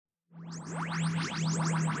Hello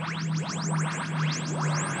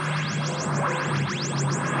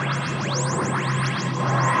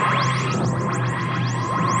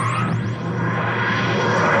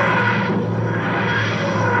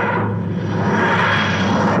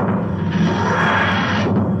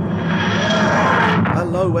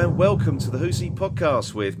and welcome to the Who's He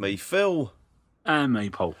podcast with me, Phil. And me,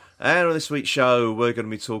 Paul. And on this week's show, we're going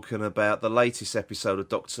to be talking about the latest episode of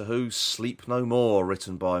Doctor Who, Sleep No More,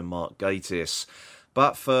 written by Mark Gatiss.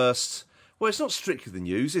 But first, well, it's not strictly the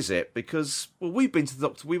news, is it? Because we went to the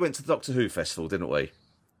Doctor Who festival, didn't we?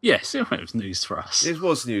 Yes, it was news for us. It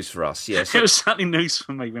was news for us, yes. It was certainly news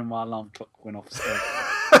for me when my alarm clock went off. So.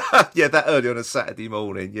 Yeah, that early on a Saturday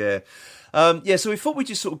morning, yeah. So we thought we'd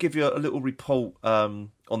just sort of give you a little report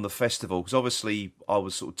on the festival, because obviously I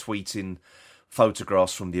was sort of tweeting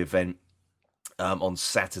photographs from the event on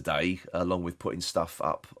Saturday, along with putting stuff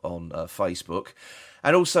up on Facebook.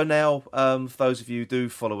 And also now, for those of you who do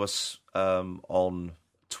follow us on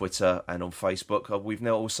Twitter and on Facebook, we've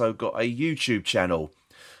now also got a YouTube channel,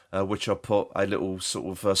 which I put a little sort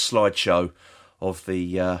of slideshow of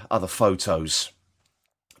the other photos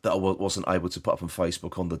that I wasn't able to put up on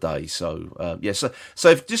Facebook on the day. So, so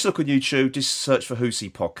if just look on YouTube, just search for Who's He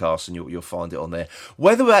Podcast and you'll find it on there.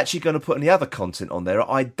 Whether we're actually going to put any other content on there,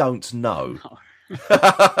 I don't know. No.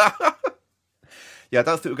 Yeah, I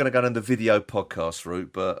don't think we're going to go down the video podcast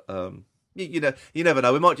route, but you never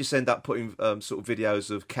know. We might just end up putting sort of videos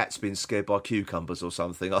of cats being scared by cucumbers or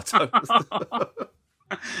something. I don't.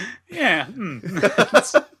 Yeah.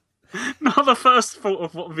 Not the first thought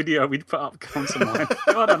of what video we'd put up comes to mind.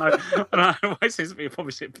 I don't know. It seems to be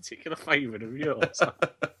probably a particular favourite of yours.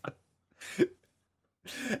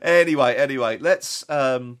 Anyway, let's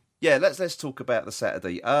talk about the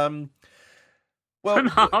Saturday. I'm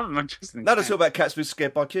interested in let's talk about cats being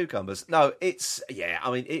scared by cucumbers. No, it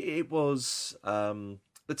was the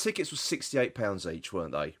tickets were £68 each,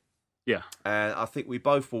 weren't they? Yeah. And I think we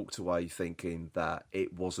both walked away thinking that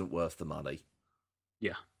it wasn't worth the money.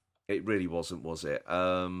 Yeah. It really wasn't, was it?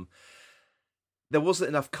 There wasn't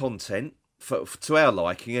enough content to our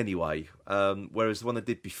liking anyway. Whereas the one they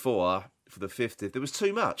did before, for the 50th, there was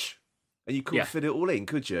too much. And you couldn't fit it all in,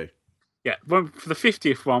 could you? Yeah, well, for the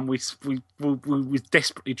 50th one, we were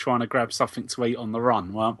desperately trying to grab something to eat on the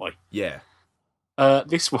run, weren't we? Yeah.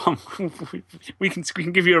 This one, we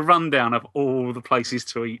can give you a rundown of all the places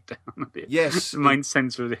to eat down at the main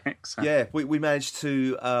centre of the Hexham. Yeah, we managed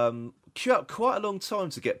to queue up quite a long time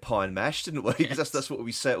to get pie and mash, didn't we? Because that's what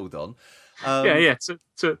we settled on. To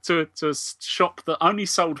a shop that only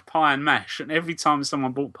sold pie and mash, and every time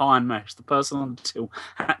someone bought pie and mash, the person on the till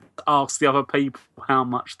had to ask the other people how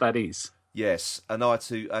much that is. Yes, and I had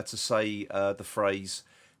to say the phrase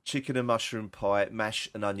chicken and mushroom pie, mash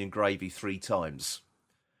and onion gravy 3 times,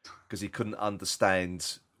 because he couldn't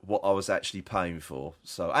understand what I was actually paying for.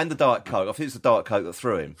 So, and the Diet Coke. I think it's the Diet Coke that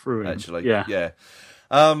threw him. Actually. Yeah.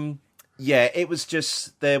 It was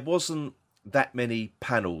just, there wasn't that many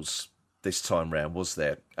panels this time round, was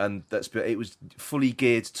there? And it was fully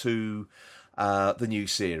geared to the new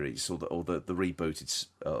series or the rebooted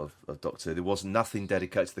of Doctor Who. There was nothing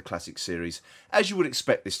dedicated to the classic series, as you would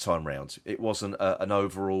expect this time round. It wasn't an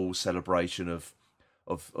overall celebration of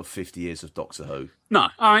 50 years of Doctor Who. No,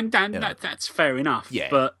 I mean, that's fair enough. Yeah.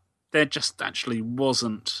 But there just actually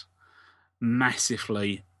wasn't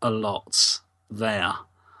massively a lot there.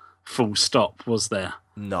 Full stop, was there?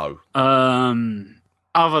 No.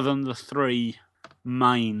 Other than the 3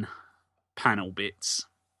 main panel bits.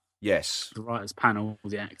 Yes. The writers panel,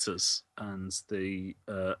 the actors, and the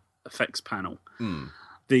effects panel. Mm.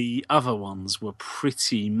 The other ones were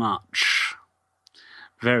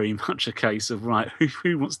very much a case of, right,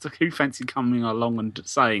 who fancied coming along and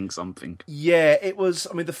saying something? Yeah, it was,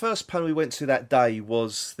 I mean, the first panel we went to that day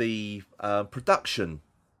was the production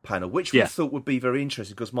panel, which we thought would be very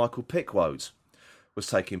interesting because Michael Pickwoad was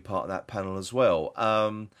taking part in that panel as well.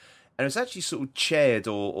 And it was actually sort of chaired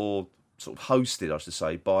or sort of hosted, I should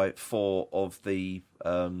say, by 4 of the...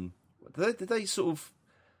 did they sort of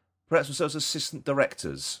perhaps themselves assistant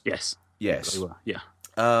directors? Yes. Yes. They were, yeah.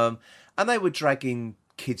 And they were dragging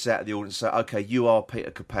kids out of the audience and say, okay, you are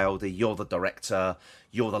Peter Capaldi, you're the director,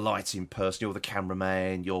 you're the lighting person, you're the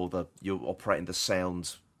cameraman, you're operating the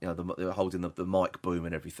sound, they're holding the mic boom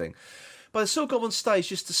and everything. But they still got on stage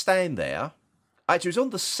just to stand there. Actually, it was on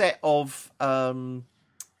the set of the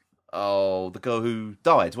girl who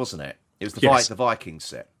died, wasn't it? It was the Viking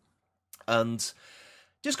set. And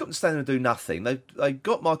just got to stand there and do nothing. They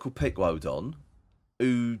got Michael Pickwoad on,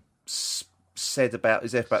 who said about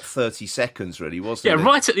 30 seconds, really, wasn't it? Yeah,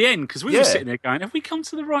 right at the end, because we were sitting there going, have we come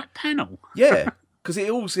to the right panel? Yeah. because it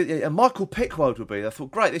also, and Michael Pickwold would be. I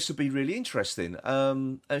thought, great, this would be really interesting.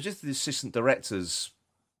 And it was just the assistant directors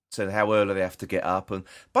saying how early they have to get up, and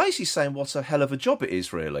basically saying what a hell of a job it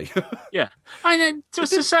is, really. Yeah, I mean, to a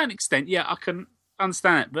certain extent, yeah, I can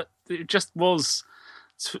understand it, but it just was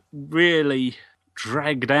really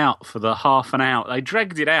dragged out for the half an hour. They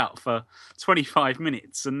dragged it out for 25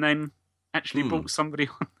 minutes, and then actually brought somebody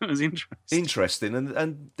on that was interesting,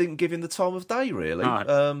 and didn't give him the time of day, really.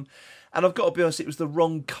 No. And I've got to be honest, it was the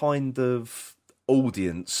wrong kind of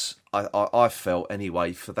audience, I felt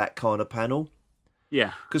anyway, for that kind of panel.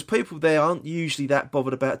 Yeah. Because people there aren't usually that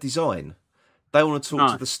bothered about design. They want to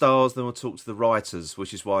talk to the stars, they want to talk to the writers,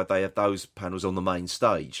 which is why they have those panels on the main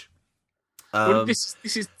stage. Well, this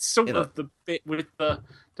is sort of the bit with the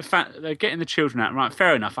fact that they're getting the children out. Right,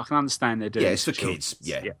 fair enough, I can understand they're doing it. Yeah, it's for kids.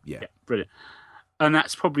 Yeah, brilliant. And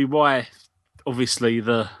that's probably why, obviously,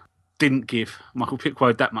 didn't give Michael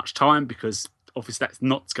Pickwold that much time, because obviously that's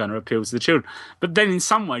not going to appeal to the children. But then in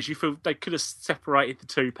some ways you feel they could have separated the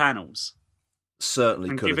two panels. Certainly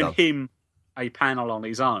and could have given him a panel on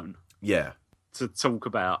his own. Yeah. To talk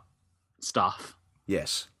about stuff.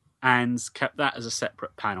 Yes. And kept that as a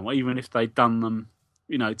separate panel, even if they'd done them,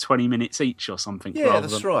 20 minutes each or something. Yeah,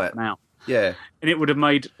 that's right. Now. Yeah. And it would have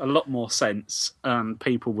made a lot more sense.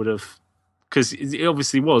 People would have, because it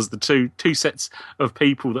obviously was the two sets of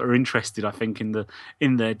people that are interested, I think, in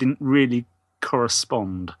there didn't really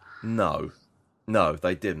correspond. No,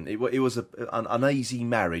 they didn't. It was an uneasy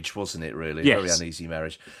marriage, wasn't it, really? Yes. Very uneasy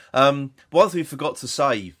marriage. One thing we forgot to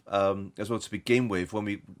say, as well, to begin with,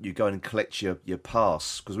 when you go in and collect your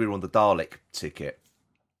pass, because we were on the Dalek ticket,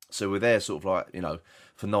 so we're there sort of like,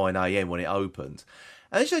 for 9 a.m. when it opened.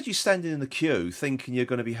 And as you standing in the queue, thinking you're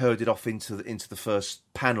going to be herded off into the first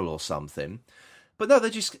panel or something. But no, they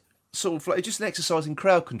just sort of like, just an exercise in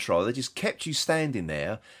crowd control. They just kept you standing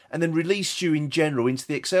there and then released you in general into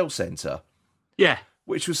the Excel Centre. Yeah.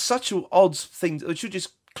 Which was such an odd thing. They should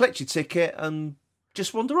just collect your ticket and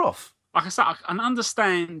just wander off. Like I said, I can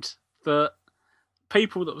understand that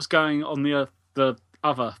people that was going on the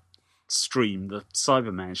other stream, the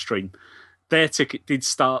Cyberman stream, their ticket did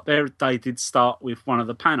start, they did start with one of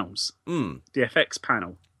the panels, the FX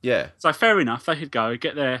panel. Yeah. So fair enough, they could go,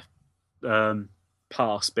 get their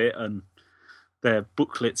pass bit and their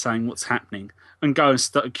booklet saying what's happening, and go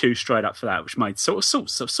and queue straight up for that, which made sort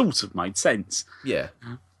of made sense. Yeah.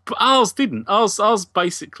 But ours didn't. Ours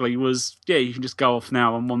basically was, you can just go off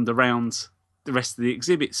now and wander around the rest of the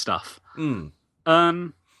exhibit stuff.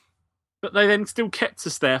 But they then still kept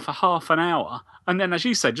us there for half an hour, and then, as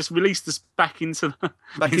you said, just released us back into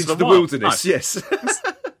the wilderness. No. Yes.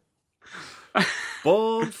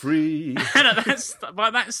 Born free. And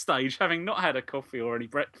by that stage, having not had a coffee or any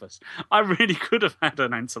breakfast, I really could have had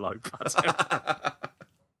an antelope.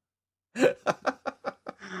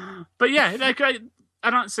 But yeah, I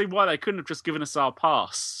don't see why they couldn't have just given us our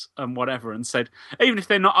pass and whatever, and said, even if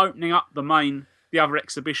they're not opening up the other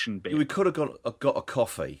exhibition bit, we could have got a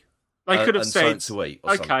coffee. They could have said, to eat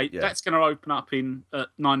okay, that's going to open up at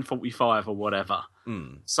 9:45 or whatever.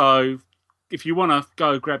 So if you want to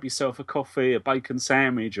go grab yourself a coffee, a bacon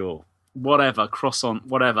sandwich, or whatever, croissant,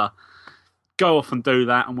 whatever, go off and do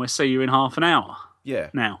that, and we'll see you in half an hour. Yeah.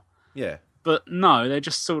 Now. Yeah. But no, they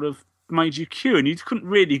just sort of made you queue, and you couldn't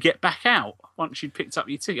really get back out once you'd picked up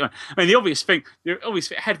your ticket. I mean, the obvious thing,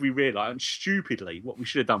 had we realised, and stupidly, what we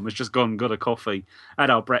should have done was just gone and got a coffee, had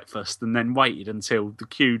our breakfast, and then waited until the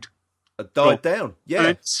queue died down. Yeah. And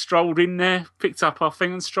then strolled in there, picked up our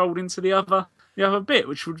thing, and strolled into the other bit,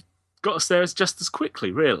 which would got us there just as quickly,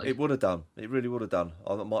 really. It would have done. It really would have done.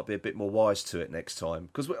 I might be a bit more wise to it next time.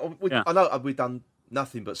 Because Yeah. I know we've done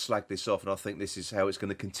nothing but slag this off, and I think this is how it's going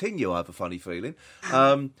to continue, I have a funny feeling.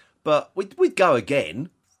 But we'd go again.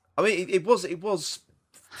 I mean, it was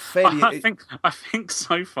fairly... I think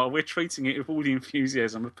so far we're treating it with all the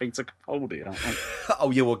enthusiasm of Peter Capaldi, aren't we? Oh,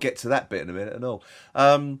 yeah, we'll get to that bit in a minute and all.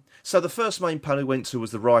 So the first main panel we went to was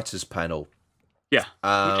the writers' panel. Yeah,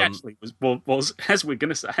 which actually was as we're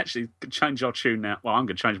going to actually change our tune now. Well, I'm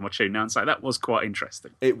going to change my tune now and say that was quite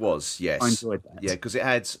interesting. It was, yes. I enjoyed that. Yeah, because it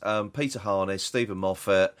had Peter Harness, Stephen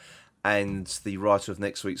Moffat, and the writer of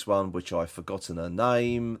next week's one, which I've forgotten her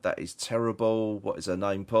name. That is terrible. What is her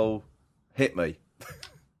name, Paul? Hit me.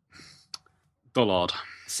 Dollard.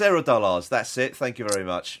 Sarah Dollars, that's it. Thank you very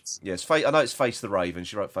much. Yes, I know it's Face the Raven.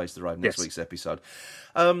 She wrote Face the Raven next week's episode.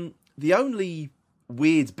 The only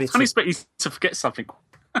weird bit... I expect you to forget something.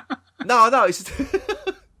 No, it's...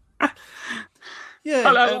 Yeah,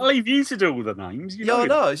 I'll leave you to do all the names. I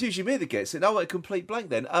know. It's usually me that gets it. No, I went complete blank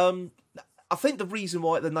then. I think the reason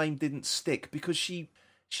why the name didn't stick, because she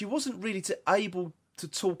wasn't really able to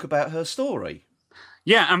talk about her story.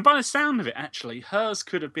 Yeah, and by the sound of it, actually, hers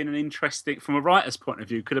could have been an interesting, from a writer's point of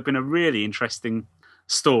view, could have been a really interesting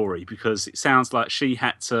story, because it sounds like she's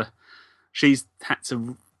had to,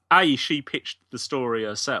 A, she pitched the story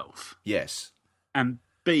herself. Yes. And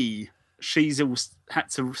B, she's always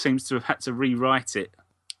seems to have had to rewrite it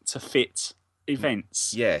to fit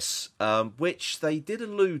events. Yes, which they did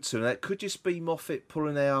allude to, and that could just be Moffat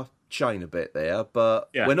pulling our chain a bit there, but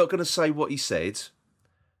we're not going to say what he said,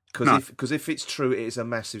 because if it's true, it is a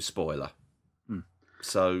massive spoiler.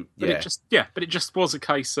 So, yeah. But it just was a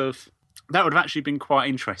case of, that would have actually been quite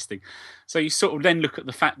interesting. So you sort of then look at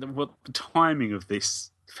the fact that what the timing of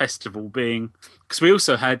this festival being, because we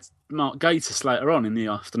also had Mark Gatiss later on in the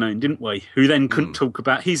afternoon, didn't we? Who then couldn't talk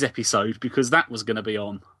about his episode because that was going to be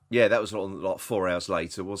on. Yeah, that was on like 4 hours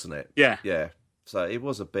later, wasn't it? Yeah. Yeah. So it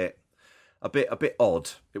was a bit odd.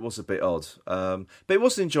 It was a bit odd. But it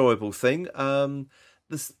was an enjoyable thing.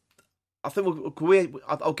 I think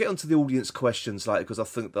I'll get onto the audience questions later, because I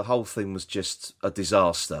think the whole thing was just a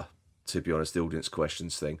disaster, to be honest, the audience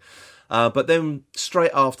questions thing. But then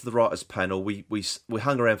straight after the writers' panel, we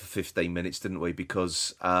hung around for 15 minutes, didn't we?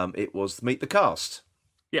 Because it was Meet the Cast.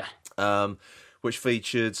 Yeah. Which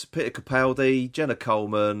featured Peter Capaldi, Jenna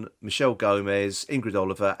Coleman, Michelle Gomez, Ingrid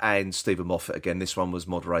Oliver, and Stephen Moffat again. This one was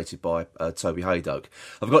moderated by Toby Haydock.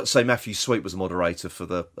 I've got to say Matthew Sweet was the moderator for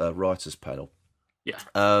the writers' panel.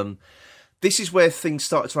 Yeah. This is where things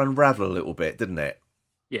started to unravel a little bit, didn't it?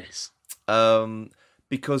 Yes.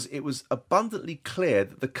 Because it was abundantly clear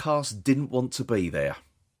that the cast didn't want to be there.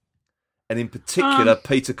 And in particular,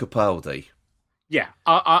 Peter Capaldi. Yeah,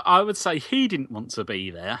 I would say he didn't want to be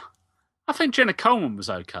there. I think Jenna Coleman was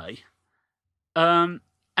okay. And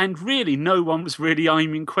really, no one was really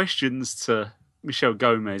aiming questions to Michelle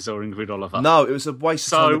Gomez or Ingrid Oliver. No, it was a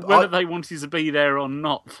waste of time. So whether they wanted to be there or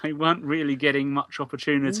not, they weren't really getting much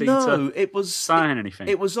opportunity to say anything.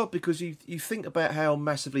 It was odd, because you think about how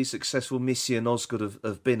massively successful Missy and Osgood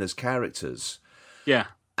have been as characters. Yeah.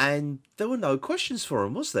 And there were no questions for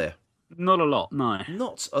them, was there? Not a lot, no.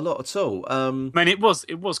 Not a lot at all. I mean, it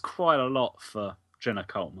was quite a lot for Jenna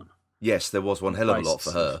Coleman. Yes, there was one hell of a lot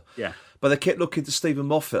for her. Yeah. But they kept looking to Stephen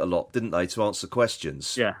Moffat a lot, didn't they, to answer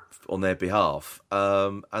questions on their behalf.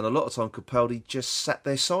 And a lot of time, Capaldi just sat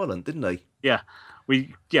there silent, didn't he? Yeah.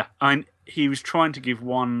 He was trying to give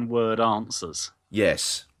one-word answers.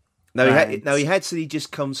 Yes. He had said he'd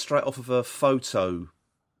just come straight off of a photo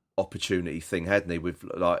opportunity thing, hadn't he? With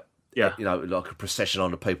like a procession on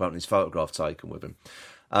the people having his photograph taken with him.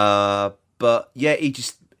 But yeah, he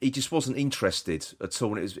just wasn't interested at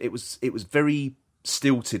all. And it was very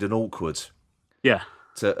stilted and awkward. Yeah.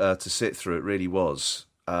 To sit through, it really was.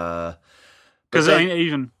 Because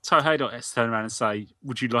even Toby Haydock has to turn around and say,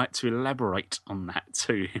 "Would you like to elaborate on that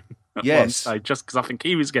to him?" Yes. Just because I think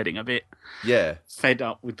he was getting a bit fed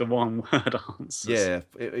up with the one-word answers. Yeah,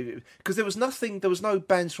 because there was no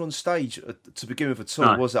banter on stage to begin with at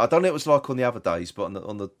all, was it? I don't know what it was like on the other days, but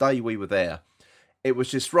on the day we were there, it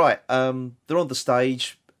was just, right, they're on the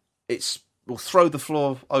stage, we'll throw the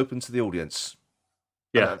floor open to the audience.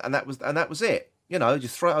 Yeah. And that was it. You know,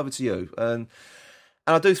 just throw it over to you.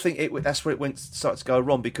 And I do think that's where it started to go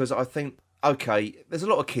wrong, because I think, okay, there's a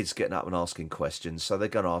lot of kids getting up and asking questions, so they're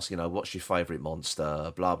going to ask, what's your favourite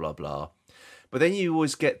monster, blah, blah, blah. But then you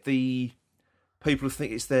always get the people who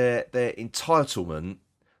think it's their entitlement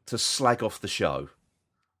to slag off the show,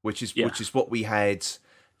 which is what we had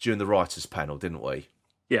during the writers' panel, didn't we?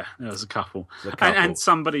 Yeah, there was a couple. And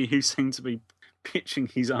somebody who seemed to be pitching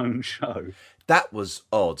his own show. That was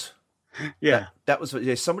odd. Yeah. That was,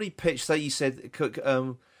 somebody pitched, you said,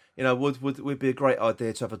 would be a great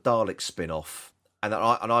idea to have a Dalek spin-off. And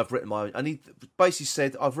I've written my own. And he basically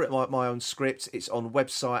said, I've written my own script. It's on a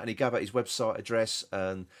website, and he gave out his website address.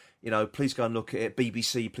 And please go and look at it.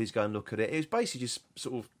 BBC, please go and look at it. It was basically just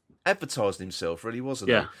sort of advertising himself, really,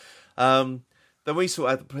 wasn't it? Then we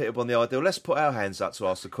sort of had to put it up on the idea. Let's put our hands up to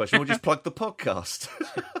ask the question. We'll just plug the podcast.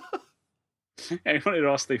 Yeah, I wanted to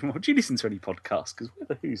ask Stephen, do you listen to any podcasts? Because we're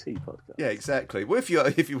the Who's He podcast. Yeah, exactly. Well, if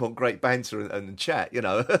you want great banter and chat,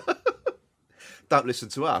 don't listen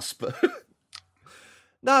to us. But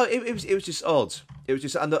no, it was just odd. It was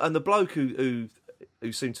just, and the bloke who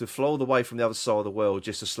seemed to fly all the way from the other side of the world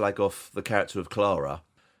just to slag off the character of Clara.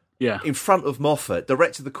 Yeah. In front of Moffat,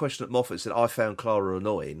 directed the question at Moffat, said, "I found Clara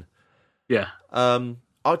annoying." Yeah.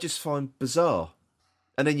 I just find bizarre.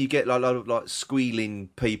 And then you get like a lot of like squealing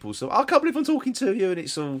people. So I can't believe I'm talking to you, and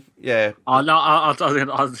it's all I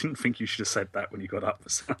didn't think you should have said that when you got up.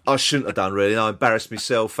 I shouldn't have done, really. I embarrassed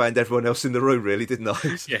myself and everyone else in the room, really, didn't I?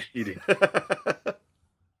 Yeah, you did.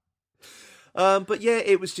 But yeah,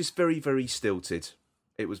 it was just very, very stilted.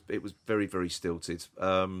 It was very, very stilted.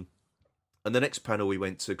 And the next panel we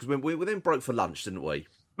went to, because we then broke for lunch, didn't we?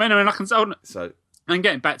 I can say, So, and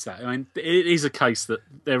getting back to that, I mean, it is a case that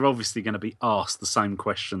they're obviously going to be asked the same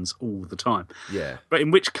questions all the time. yeah. But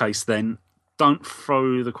in which case, then, don't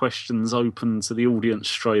throw the questions open to the audience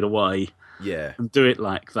straight away. Yeah. And do it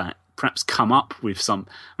like that. Perhaps come up with some.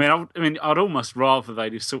 I'd almost rather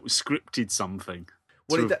they'd have sort of scripted something.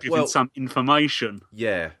 Given some information.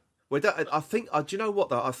 Yeah. Well, I think. Do you know what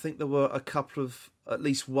though? I think there were a couple of at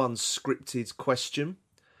least one scripted question,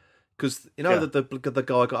 because that the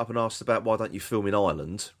guy got up and asked about why don't you film in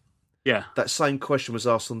Ireland. Yeah. That same question was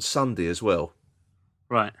asked on Sunday as well.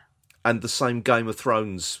 Right. And the same Game of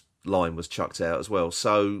Thrones line was chucked out as well.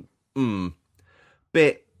 So,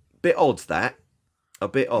 bit odd that. A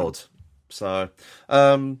bit odd. So,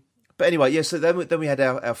 but anyway, yeah. So then we had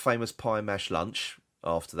our famous pie and mash lunch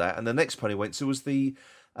after that, and the next panel we went to was the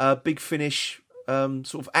Big Finish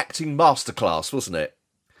sort of acting masterclass, wasn't it?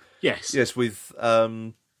 Yes. Yes, with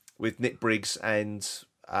Nick Briggs and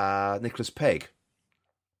Nicholas Pegg.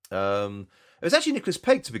 It was actually Nicholas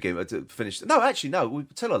Pegg to begin with to finish. No, actually, no.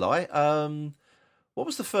 Tell a lie. What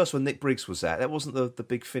was the first one Nick Briggs was at? That wasn't the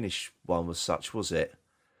Big Finish one as such, was it?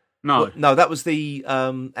 No. Well, no, that was the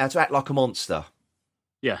How to Act Like a Monster.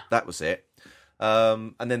 Yeah. That was it.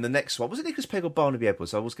 And then the next one, was it Nicholas Pegg or Barnaby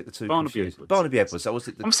Edwards? I always get the two confused. Edwards. Barnaby Edwards. I'm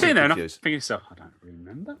sitting there and I'm thinking myself, I don't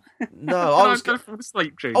remember. No, I was going to fall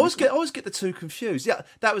asleep during I always get the two confused. Yeah,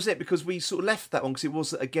 that was it, because we sort of left that one because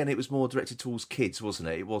it was more directed towards kids, wasn't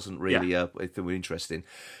it? It wasn't really anything we were interested in.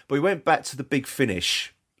 But we went back to the Big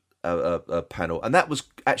Finish panel, and that was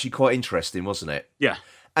actually quite interesting, wasn't it? Yeah.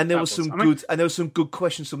 And there was some good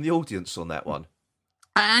questions from the audience on that one.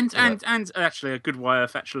 And actually a good way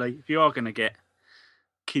of if you are going to get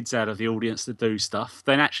kids out of the audience to do stuff,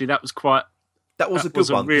 then actually that was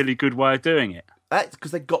a really good way of doing it.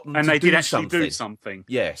 Because they got them and to they do did actually something. do something.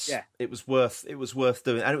 Yes, yeah. It was worth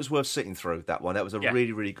doing, and it was worth sitting through that one. That was a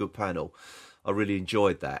really, really good panel. I really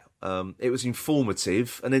enjoyed that. It was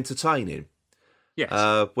informative and entertaining.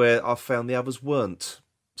 Yes, where I found the others weren't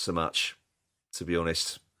so much, to be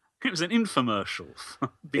honest. It was an infomercial.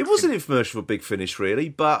 It was an infomercial for Big Finish, really,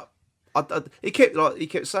 but he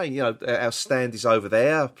kept saying, our stand is over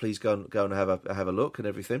there. Please go and have a look and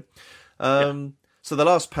everything. So the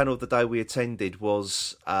last panel of the day we attended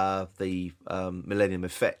was the Millennium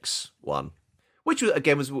Effects one, which had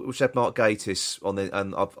Mark Gatiss on there,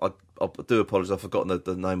 and I do apologise, I've forgotten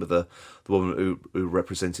the name of the woman who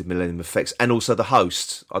represented Millennium Effects, and also the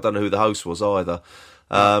host. I don't know who the host was either.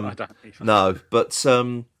 I don't either. No, but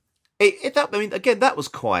that was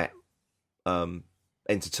quite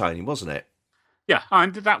entertaining, wasn't it? Yeah,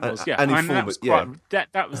 and that was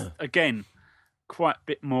that was again quite a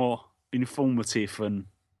bit more informative and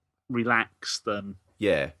relaxed and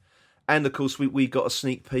and of course we got a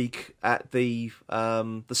sneak peek at the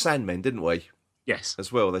Sandmen, didn't we? Yes,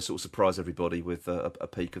 as well. They sort of surprised everybody with a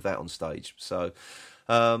peek of that on stage. So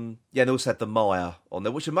and they also had the Maya on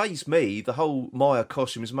there, which amazed me. The whole Maya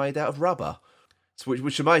costume is made out of rubber,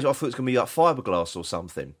 which amazed me. I thought it was going to be like fiberglass or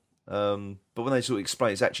something. But when they sort of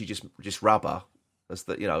explain, it's actually just rubber. As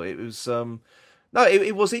that, it was.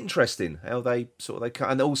 It was interesting how they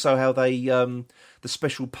cut, and also how they the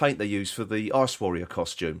special paint they used for the Ice Warrior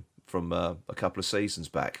costume from a couple of seasons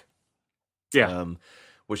back. Yeah,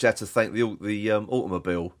 which they had to thank the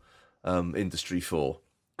automobile industry for,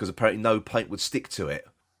 because apparently no paint would stick to it,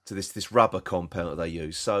 to this rubber compound that they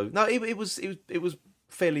used. So no, it was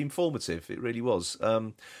fairly informative. It really was.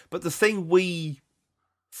 But the thing we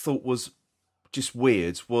thought was just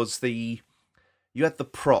weird was you had the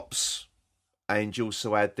props, and you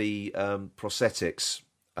also had the prosthetics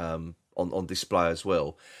on display as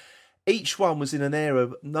well. Each one was in an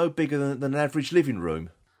area no bigger than an average living room.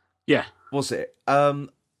 Yeah. Was it? And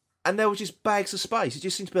there were just bags of space. It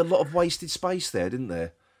just seemed to be a lot of wasted space there, didn't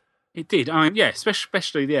there? It did. I mean,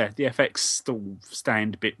 especially the FX stall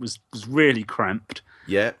stand bit was really cramped.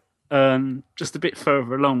 Yeah. Just a bit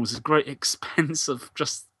further along was a great expanse of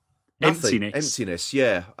just emptiness.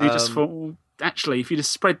 Yeah. You just thought, well, actually, if you'd have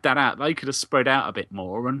spread that out, they could have spread out a bit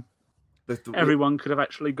more, and everyone could have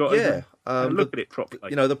actually got a look at it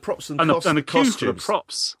properly. The props and the costumes. queue for the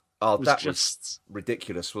props. Oh, was that just was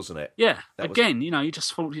ridiculous, wasn't it? Yeah. You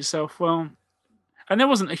just thought to yourself, well, and there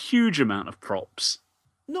wasn't a huge amount of props.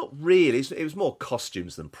 Not really. It was more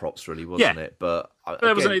costumes than props, really, wasn't it? But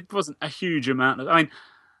it wasn't a huge amount of. I mean,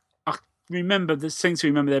 I seem to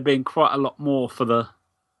remember there being quite a lot more for the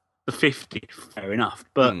 50th. Fair enough,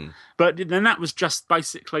 but then that was just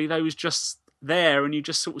basically they was just there, and you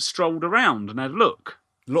just sort of strolled around and had a look.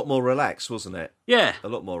 A lot more relaxed, wasn't it? Yeah. A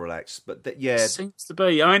lot more relaxed. But It seems to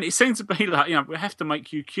be. I mean, it seems to be like, we have to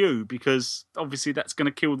make you queue because obviously that's going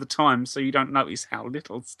to kill the time so you don't notice how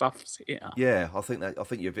little stuff's here. Yeah, I think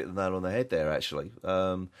you've hit the nail on the head there, actually.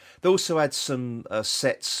 They also had some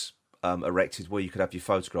sets erected where you could have your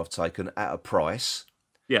photograph taken at a price.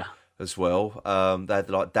 Yeah. As well. They had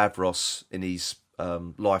like Davros in his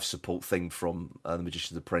life support thing from The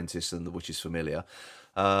Magician's Apprentice and The Witch's Familiar.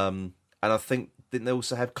 And I think, didn't they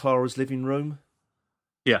also have Clara's living room?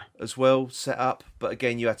 Yeah. As well, set up. But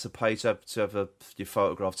again, you had to pay to have your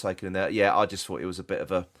photograph taken in there. Yeah, I just thought it was a bit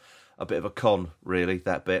of a con, really,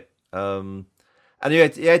 that bit. And you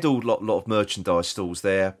had all lot of merchandise stalls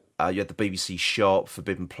there. You had the BBC shop,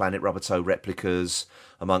 Forbidden Planet, Rubber Toe replicas,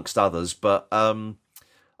 amongst others. But a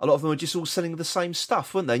lot of them were just all selling the same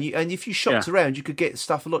stuff, weren't they? And if you shopped around, you could get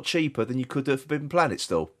stuff a lot cheaper than you could at Forbidden Planet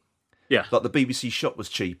still. Yeah. Like the BBC shop was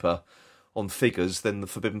cheaper on figures than the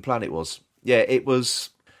Forbidden Planet was. Yeah, it was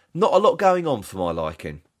not a lot going on for my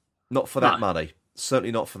liking. Not for that money.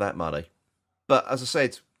 Certainly not for that money. But as I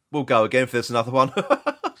said, we'll go again if there's another one.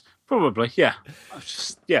 Probably, yeah.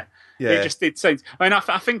 It just did seem... I mean,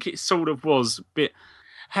 I think it sort of was a bit...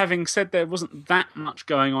 Having said there wasn't that much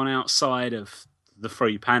going on outside of the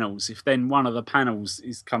three panels, if then one of the panels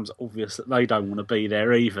comes obvious that they don't want to be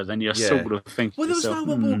there either, then you're sort of thinking... Well, there was no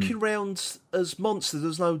one walking around as monsters. There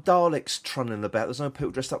was no Daleks trundling about. There was no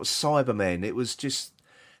people dressed up as Cybermen. It was just...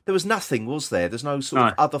 There was nothing, was there? There's no sort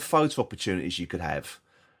of other photo opportunities you could have.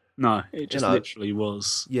 No, it just literally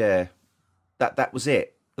was. Yeah. That was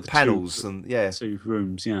it. The panels and, two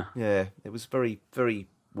rooms, yeah. Yeah, it was very, very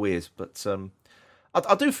weird. But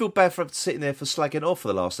I do feel bad for sitting there for slagging off for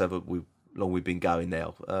the last long we've been going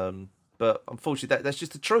now. But unfortunately, that's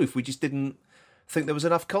just the truth. We just didn't think there was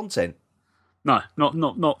enough content. No,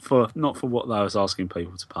 not for what they was asking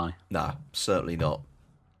people to pay. No, certainly not.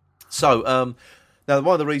 So, now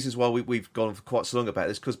one of the reasons why we've gone for quite so long about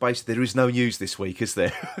this, because basically there is no news this week, is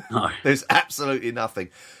there? No. There's absolutely nothing.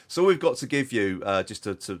 So we've got to give you, just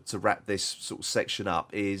to wrap this sort of section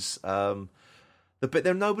up, is the bit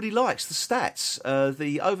there nobody likes, the stats.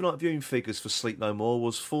 The overnight viewing figures for Sleep No More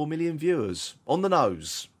was 4 million viewers. On the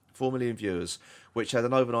nose, 4 million viewers, which had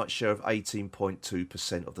an overnight share of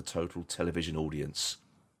 18.2% of the total television audience.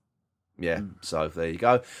 Yeah, so there you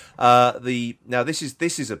go. Now this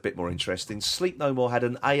is a bit more interesting. Sleep No More had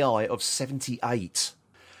an AI of 78.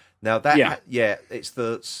 Now that it's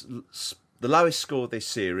the lowest score of this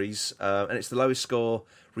series, and it's the lowest score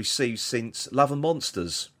received since Love and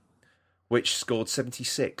Monsters, which scored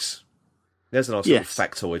 76. There's a nice little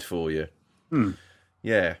factoid for you.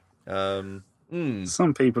 Yeah.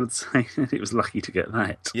 Some people would say it was lucky to get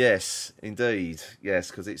that. Yes, indeed.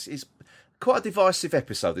 Yes, because it's quite a divisive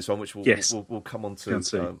episode, this one, which we'll come on to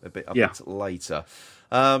a bit later.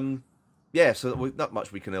 So not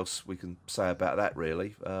much we can say about that,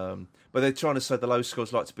 really. But they're trying to say the low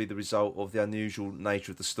scores like to be the result of the unusual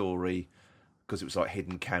nature of the story, because it was like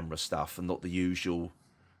hidden camera stuff and not the usual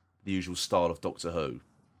style of Doctor Who.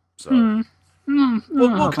 So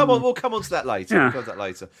we'll come on to that later. Yeah. We'll come to that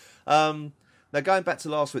later. Now, going back to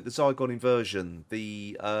last week, the Zygon inversion,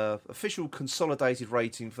 the official consolidated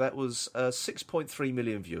rating for that was 6.3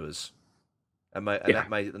 million viewers, and that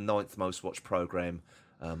made it the 9th most watched programme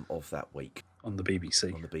of that week. On the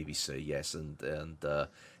BBC. On the BBC, yes, and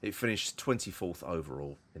it finished 24th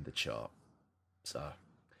overall in the chart. So,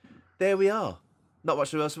 there we are. Not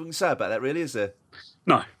much else we can say about that, really, is there?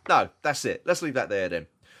 No, that's it. Let's leave that there, then.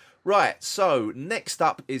 Right, so next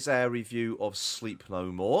up is our review of Sleep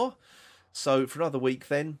No More. So for another week,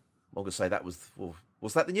 then I'm going to say that was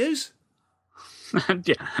that the news?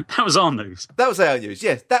 Yeah, that was our news. That was our news.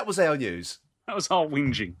 Yeah, that was our news. That was our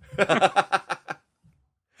whinging.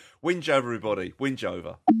 Whinge over, everybody. Whinge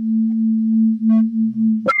over.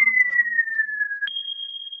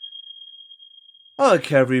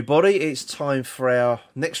 Okay, everybody, it's time for our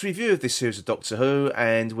next review of this series of Doctor Who,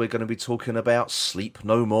 and we're going to be talking about Sleep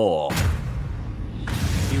No More.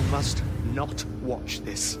 You must not watch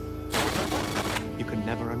this. You can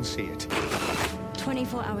never unsee it.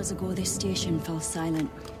 24 hours ago, this station fell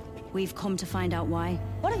silent. We've come to find out why.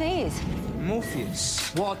 What are these?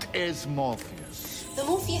 Morpheus. What is Morpheus? The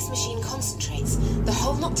Morpheus machine concentrates the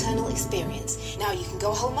whole nocturnal experience. Now you can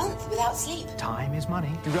go a whole month without sleep. Time is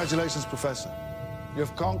money. Congratulations, Professor.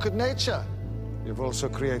 You've conquered nature. You've also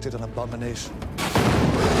created an abomination. You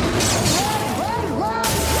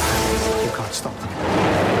can't stop them.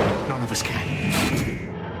 None of us can.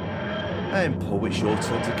 And Paul, it's your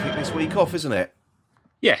turn to kick this week off, isn't it?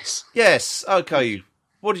 Yes. Yes. Okay.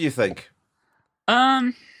 What do you think?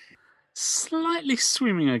 Slightly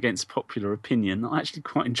swimming against popular opinion. I actually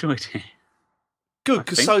quite enjoyed it. Good,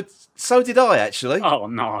 because so did I, actually. Oh,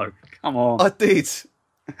 no. Come on. I did.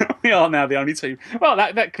 We are now the only two. Well,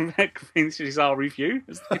 that convinces our review.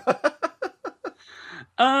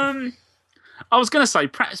 I was going to say,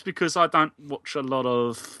 perhaps because I don't watch a lot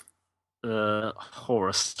of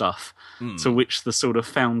horror stuff, to which the sort of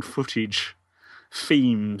found footage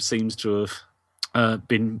theme seems to have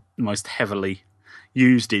been most heavily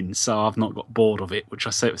used in, so I've not got bored of it, which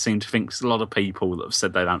I seem to think a lot of people that have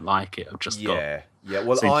said they don't like it have just got...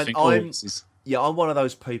 Well, I'm one of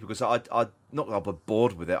those people, because I not that I'm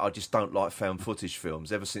bored with it, I just don't like found footage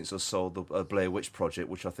films. Ever since I saw the Blair Witch Project,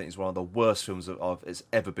 which I think is one of the worst films that it's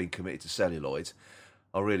ever been committed to celluloid,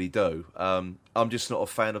 I really do. I'm just not a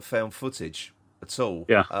fan of found footage at all.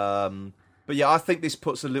 Yeah. But yeah, I think this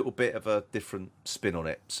puts a little bit of a different spin on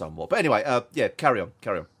it, somewhat. But anyway, carry on.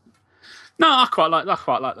 No, I quite like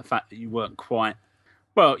the fact that you weren't quite...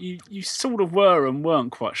 Well, you sort of were and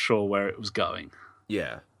weren't quite sure where it was going.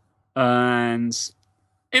 Yeah. And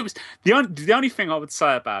it was the only thing I would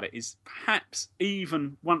say about it is perhaps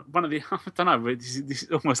even one of the... I don't know, this is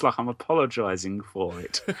almost like I'm apologising for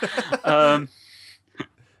it. I'm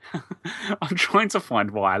trying to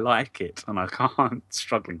find why I like it, and I'm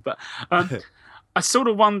struggling. But I sort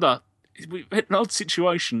of wonder... We've had an odd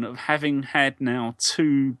situation of having had now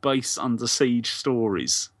 2 base under siege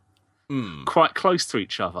stories quite close to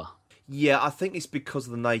each other. Yeah, I think it's because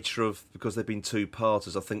of the nature of... Because they've been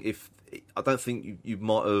 2-parters. I don't think you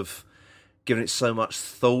might have given it so much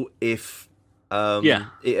thought if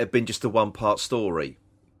it had been just a 1-part story.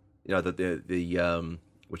 You know, the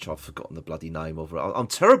which I've forgotten the bloody name of. I'm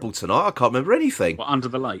terrible tonight. I can't remember anything. Well, Under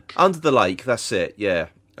the Lake. Under the Lake, that's it, yeah.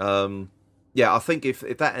 Yeah, I think if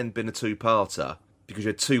that hadn't been a 2-parter, because you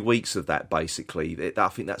had 2 weeks of that, basically, I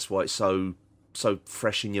think that's why it's so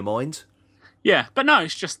fresh in your mind. Yeah, but no,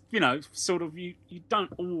 it's just, sort of, you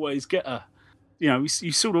don't always get a... you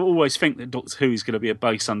sort of always think that Doctor Who is going to be a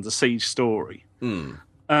base under siege story.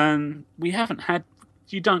 And we haven't had...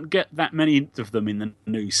 You don't get that many of them in the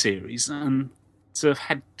new series, and to have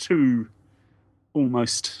had 2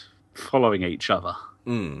 almost following each other,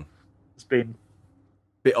 it's been...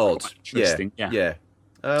 Bit odd. Interesting, yeah.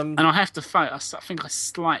 And I have to say, I think I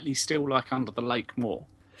slightly still like Under the Lake more.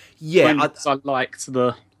 Yeah. I liked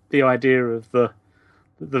the idea of the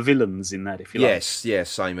villains in that, if you like. Yes,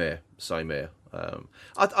 same here.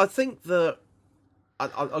 I think that...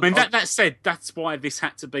 I mean, that said, that's why this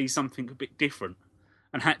had to be something a bit different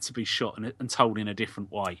and had to be shot and told in a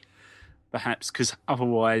different way, perhaps, because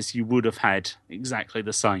otherwise you would have had exactly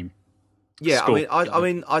the same. Yeah, story.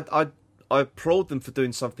 I applaud them for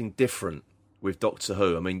doing something different with Doctor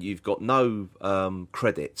Who. I mean, you've got no opening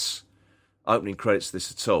credits to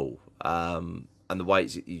this at all. And the way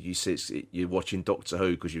you see you're watching Doctor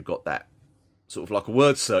Who because you've got that sort of like a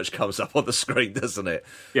word search comes up on the screen, doesn't it?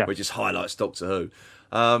 Yeah. Which just highlights Doctor Who.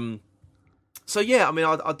 So yeah, I mean,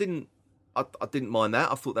 I didn't mind that.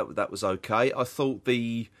 I thought that was okay. I thought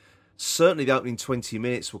certainly the opening 20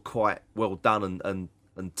 minutes were quite well done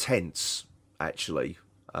and tense, actually.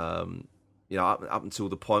 Up until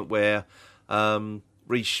the point where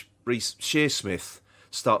Reece Shearsmith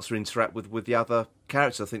starts to interact with the other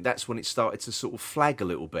characters. I think that's when it started to sort of flag a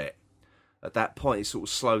little bit. At that point, it sort of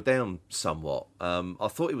slowed down somewhat. I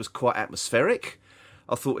thought it was quite atmospheric.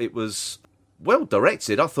 I thought it was well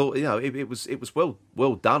directed. I thought it was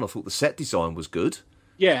well done. I thought the set design was good.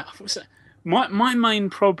 Yeah, my main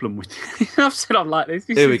problem with I've said I like this.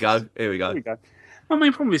 Here we go. My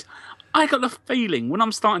main problem is I got the feeling when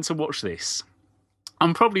I'm starting to watch this,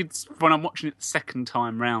 I'm probably when I'm watching it the second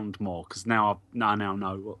time round more because now I now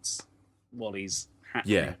know what is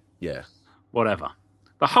happening. Yeah. Whatever.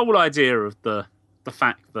 The whole idea of the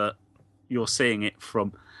fact that you're seeing it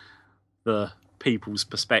from the people's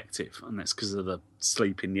perspective, and that's because of the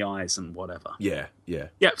sleep in the eyes and whatever. Yeah.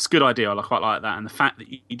 It's a good idea. I quite like that, and the fact that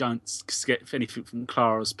you don't get anything from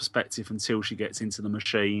Clara's perspective until she gets into the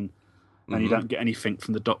machine. And you don't get anything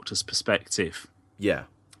from the Doctor's perspective. Yeah.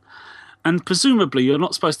 And presumably you're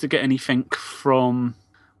not supposed to get anything from,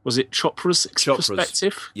 was it Chopra's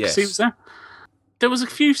perspective? Yes. He was there. There was a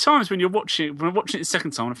few times when I'm watching it the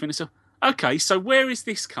second time, I think, okay, so where is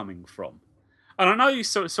this coming from? And I know you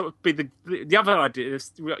sort of be the other idea,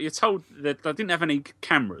 you're told that they didn't have any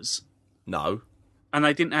cameras. No. And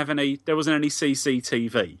there wasn't any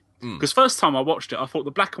CCTV. Because first time I watched it, I thought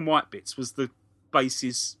the black and white bits was the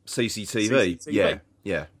bases CCTV.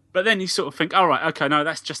 Yeah. But then you sort of think, all right, okay, no,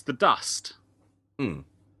 that's just the dust.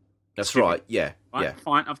 That's right. Yeah.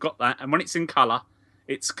 Fine, I've got that. And when it's in colour,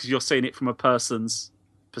 it's because you're seeing it from a person's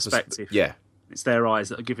perspective. Yeah. It's their eyes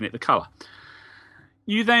that are giving it the colour.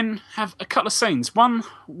 You then have a couple of scenes. One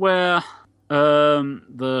where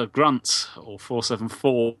the grunt, or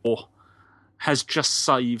 474, has just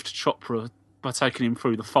saved Chopra by taking him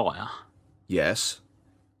through the fire. Yes.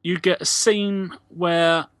 You get a scene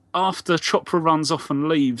where after Chopra runs off and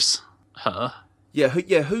leaves her...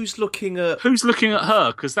 Who's looking at... Who's looking at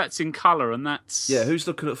her? Because that's in colour and that's... Yeah, who's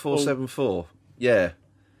looking at 474? Yeah.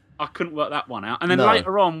 I couldn't work that one out. And then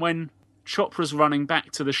later on, when Chopra's running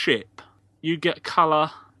back to the ship, you get a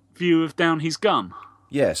colour view of down his gun.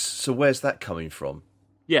 Yes, so where's that coming from?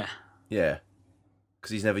 Yeah. Yeah.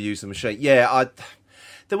 Because he's never used the machine. Yeah,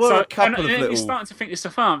 there were a couple of little... You're starting to think it's a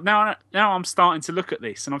farm. Now I'm starting to look at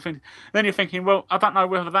this, and I'm thinking... Then you're thinking, well, I don't know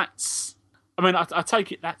whether that's... I mean, I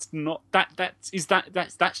take it that's not... Is that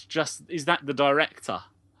the director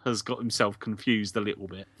has got himself confused a little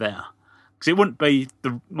bit there? Because it wouldn't be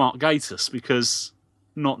the Mark Gatiss, because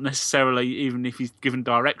not necessarily, even if he's given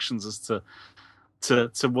directions as to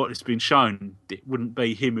what has been shown, it wouldn't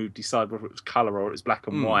be him who'd decide whether it was colour or it was black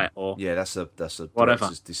and white or that's a whatever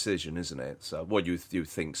director's decision, isn't it? So what you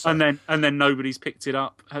think so? And then nobody's picked it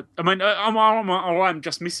up. I mean, I'm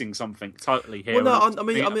just missing something totally here. Well, no,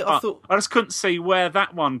 I thought I just couldn't see where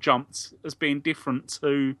that one jumped as being different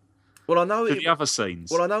to. Well, I know the other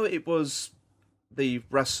scenes. Well, I know it was the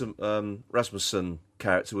Rasmussen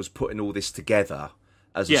character was putting all this together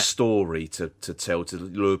as a story to tell, to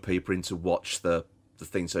lure people in to watch the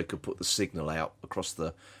thing so they could put the signal out across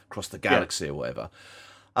the galaxy or whatever.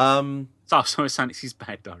 So it's saying it's his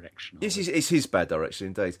bad direction. It's his bad direction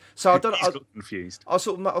indeed. So I don't. I got confused. I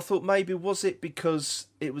thought maybe was it because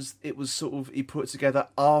it was sort of he put it together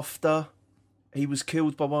after he was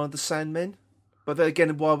killed by one of the Sandmen. But then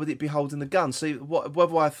again, why would it be holding the gun? See,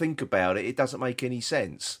 whether I think about it, it doesn't make any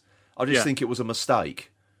sense. I just think it was a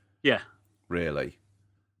mistake. Yeah. Really.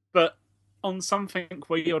 But on something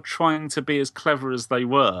where you're trying to be as clever as they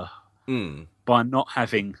were by not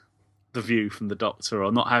having the view from the Doctor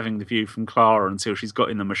or not having the view from Clara until she's got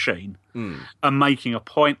in the machine, and making a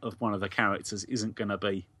point of one of the characters isn't going to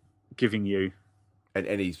be giving you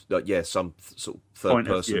any some sort of third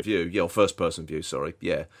person view, or first person view. Sorry,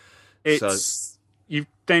 yeah. It's you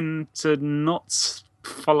then to not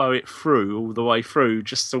follow it through all the way through,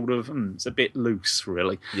 just sort of it's a bit loose,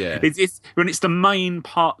 really. Yeah, it's when it's the main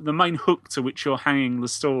part, the main hook to which you're hanging the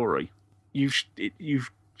story. You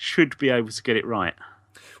should be able to get it right.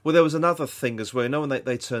 Well, there was another thing as well. You know, when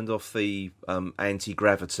they turned off the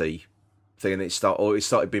anti-gravity thing, and it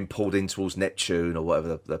started being pulled in towards Neptune or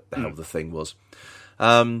whatever the hell the thing was.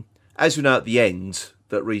 As we know at the end,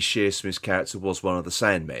 that Reece Shearsmith's character was one of the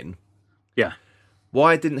Sandmen. Yeah.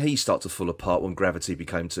 Why didn't he start to fall apart when gravity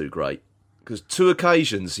became too great? Because 2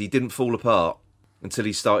 occasions he didn't fall apart until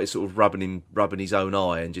he started sort of rubbing his own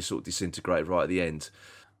eye and just sort of disintegrated right at the end.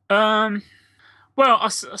 Well, I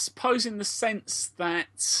suppose in the sense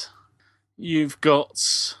that you've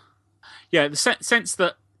got... Yeah, the sense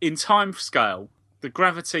that in time scale,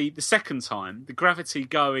 the second time, the gravity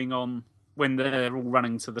going on when they're all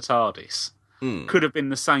running to the TARDIS could have been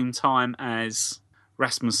the same time as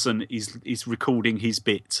Rasmussen is recording his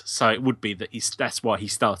bit, so it would be that that's why he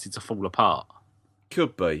started to fall apart.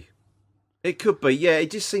 Could be. It could be, yeah. It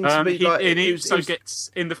just seems to be like... Gets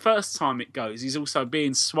in the first time it goes, he's also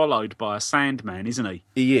being swallowed by a Sandman, isn't he?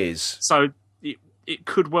 He is. So it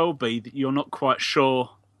could well be that you're not quite sure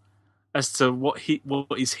as to what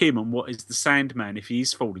is him and what is the Sandman if he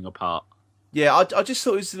is falling apart. Yeah, I just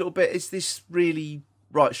thought it was a little bit... Is this really...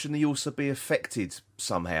 Right, shouldn't he also be affected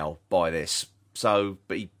somehow by this? So,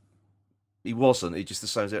 but he wasn't. He just the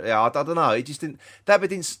same. Yeah, I don't know. It just didn't. That bit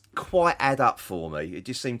didn't quite add up for me. It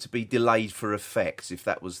just seemed to be delayed for effect. If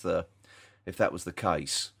that was the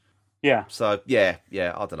case. Yeah. So yeah.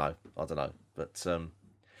 I don't know. But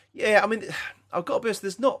yeah. I mean, I've got to be honest.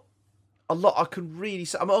 There's not a lot I can really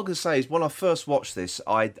say. I mean, all I'm going to say is when I first watched this,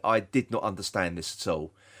 I did not understand this at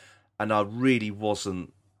all, and I really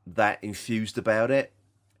wasn't that enthused about it.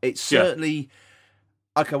 It's certainly.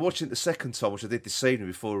 Okay, watching it the second time, which I did this evening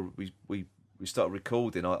before we started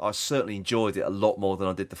recording, I certainly enjoyed it a lot more than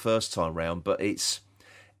I did the first time round, but it's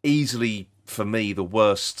easily, for me, the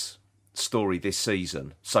worst story this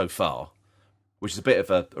season so far, which is a bit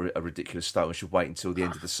of a ridiculous statement. We should wait until the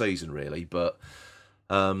end of the season, really, but...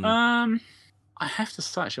 I have to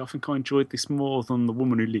say, actually, I think I enjoyed this more than The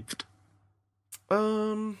Woman Who Lived.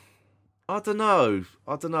 I don't know.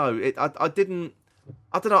 I don't didn't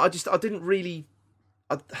really...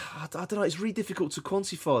 I don't know. It's really difficult to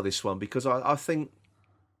quantify this one because I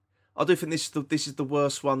do think this is the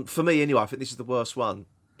worst one for me anyway. I think this is the worst one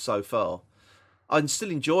so far. I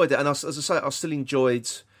still enjoyed it, and as I say, I still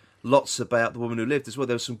enjoyed lots about the woman who lived as well.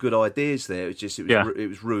 There were some good ideas there. It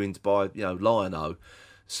was ruined by Lion-O.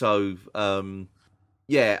 So I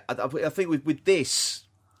think with this,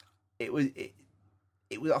 it was.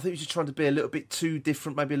 I think it was just trying to be a little bit too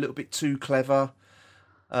different, maybe a little bit too clever.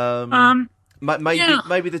 Maybe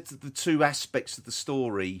the two aspects of the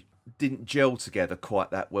story didn't gel together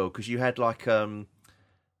quite that well, because you had like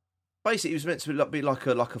basically it was meant to be like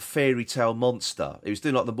a fairy tale monster. It was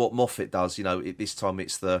doing like what Moffat does. This time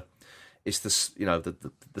it's the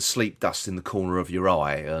sleep dust in the corner of your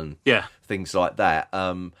eye and things like that.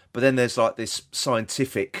 But then there's like this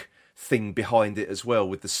scientific thing behind it as well,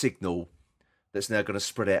 with the signal that's now going to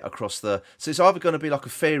spread out across so it's either going to be like a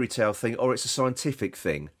fairy tale thing or it's a scientific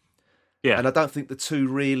thing. Yeah. And I don't think the two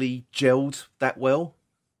really gelled that well.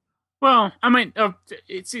 Well, I mean,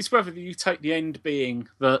 it's whether you take the end being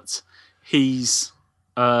that he's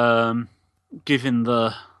given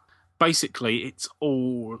the... Basically, it's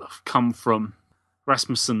all come from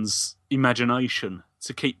Rasmussen's imagination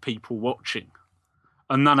to keep people watching.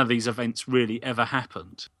 And none of these events really ever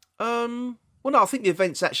happened. Well, no, I think the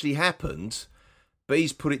events actually happened, but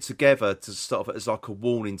he's put it together to start off as like a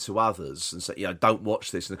warning to others and say, don't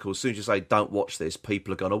watch this. And of course, as soon as you say don't watch this,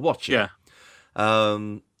 people are going to watch it. Yeah.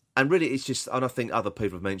 And really, it's just, and I think other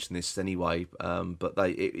people have mentioned this anyway, but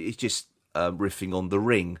it's just riffing on The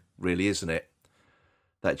Ring, really, isn't it?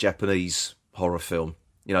 That Japanese horror film.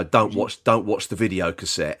 Don't watch the video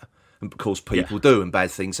cassette. And of course, people do, and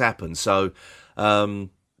bad things happen. So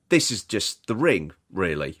this is just The Ring,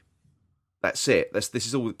 really. That's it. This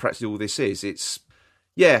is all practically all this is. It's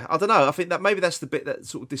I don't know. I think that maybe that's the bit that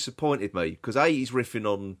sort of disappointed me, because he's riffing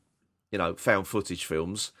on found footage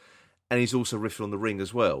films, and he's also riffing on The Ring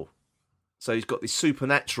as well. So he's got this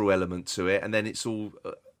supernatural element to it, and then it's all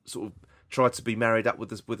sort of tried to be married up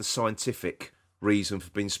with a scientific reason for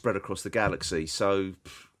being spread across the galaxy. So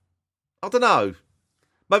I don't know.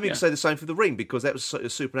 Maybe you can say the same for The Ring, because that was a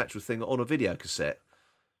supernatural thing on a video cassette.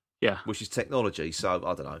 Yeah, which is technology. So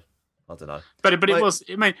I don't know. But it was.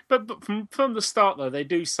 I mean, but from the start though, they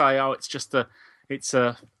do say, it's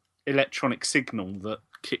a electronic signal that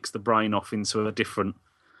kicks the brain off into a different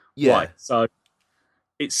way. So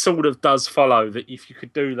it sort of does follow that if you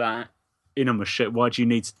could do that in a machine, why do you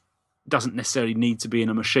need? Doesn't necessarily need to be in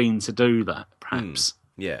a machine to do that. Perhaps.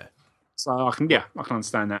 Yeah. So I can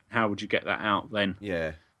understand that. How would you get that out then?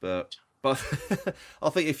 Yeah, but I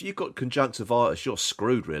think if you've got conjunctivitis, you're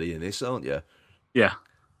screwed really in this, aren't you? Yeah.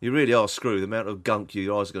 You really are screwed. The amount of gunk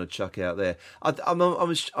your eyes are going to chuck out there. I'm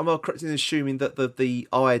correct in assuming that the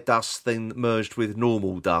eye dust then merged with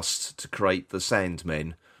normal dust to create the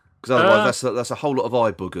Sandmen, because otherwise that's a whole lot of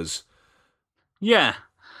eye boogers. Yeah,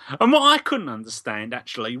 and what I couldn't understand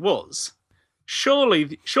actually was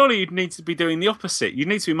surely you'd need to be doing the opposite. You'd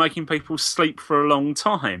need to be making people sleep for a long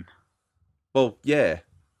time. Well, yeah,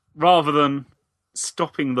 rather than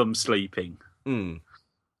stopping them sleeping.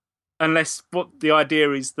 Unless what the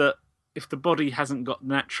idea is that if the body hasn't got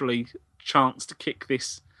naturally chance to kick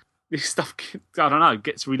this stuff, I don't know,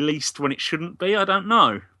 gets released when it shouldn't be. I don't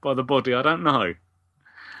know, by the body. I don't know.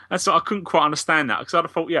 That's what I couldn't quite understand that, because I'd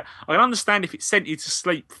have thought, I can understand if it sent you to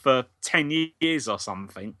sleep for 10 years or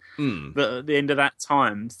something. That at the end of that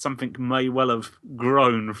time, something may well have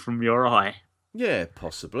grown from your eye. Yeah,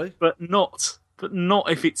 possibly, but not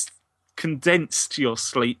if it's condensed your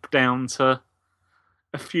sleep down to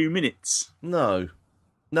a few minutes. No,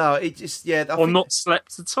 it just not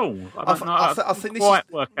slept at all. I think this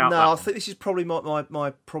quite work out. No, I think this is probably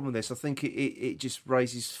my problem with this. I think it just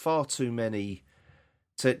raises far too many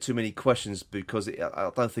questions, because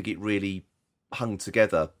I don't think it really hung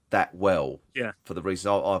together that well. Yeah, for the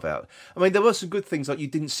reason I've out. I mean, there were some good things, like you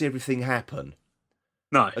didn't see everything happen.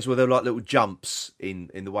 No, as well, there were like little jumps in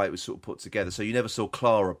the way it was sort of put together. So you never saw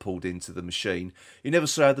Clara pulled into the machine. You never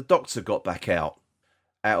saw how the Doctor got back out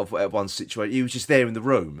of one situation. He was just there in the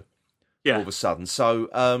room all of a sudden. So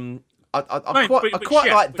I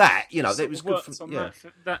quite like that. It was good.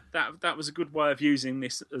 That was a good way of using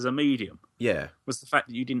this as a medium. Yeah, was the fact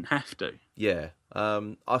that you didn't have to. Yeah,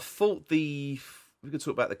 I thought we could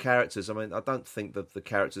talk about the characters. I mean, I don't think that the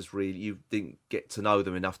characters really, you didn't get to know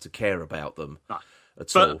them enough to care about them. No.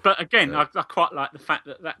 But again, I quite like the fact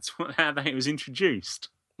that that's how they was introduced.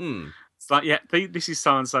 It's like, this is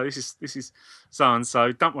so and so. This is so and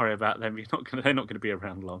so. Don't worry about them. They're not going to be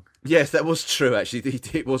around long. Yes, that was true. Actually,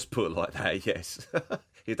 it was put like that. Yes,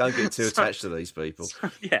 you don't get too attached to these people.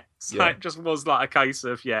 It just was like a case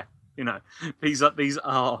of these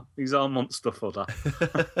are monster fodder.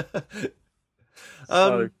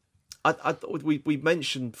 We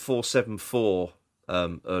mentioned 474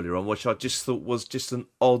 earlier on, which I just thought was just an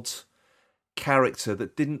odd character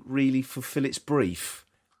that didn't really fulfil its brief,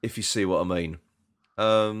 if you see what I mean.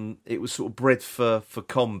 It was sort of bred for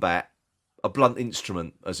combat, a blunt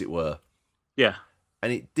instrument, as it were. Yeah.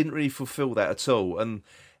 And it didn't really fulfil that at all. And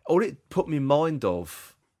all it put me in mind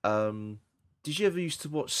of, did you ever used to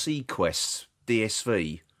watch Sequest,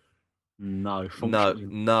 DSV? No,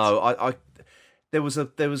 No. I there was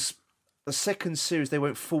a second series. They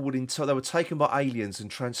went forward in time. They were taken by aliens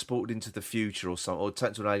and transported into the future or something, or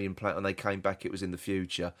taken to an alien planet, and they came back. It was in the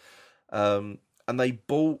future, and they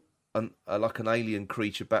brought like an alien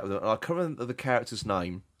creature back with them. And I can't remember the character's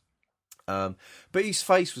name, but his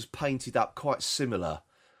face was painted up quite similar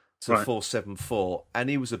to 474, and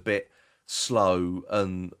he was a bit slow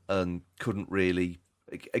and couldn't really.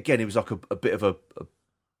 Again, he was like a bit of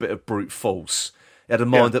brute force. He had a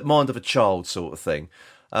mind of a child sort of thing.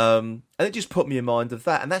 And it just put me in mind of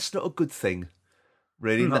that, and that's not a good thing,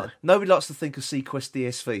 really. No. Nobody likes to think of Sequest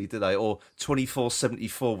DSV, do they? Or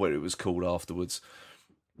 2474, where it was called afterwards.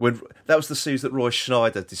 When that was the series that Roy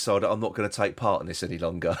Schneider decided, I'm not going to take part in this any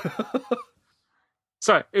longer.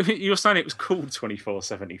 So you're saying it was called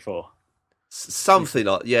 2474? Something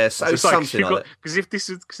like something like that. Because if this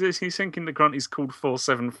is because he's thinking the grunt is called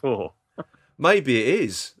 474. Maybe it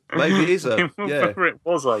is. Maybe it is Whether it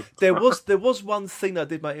was There was one thing that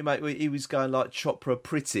did make him where he was going like Chopra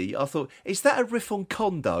pretty. I thought, is that a riff on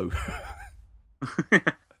Condo?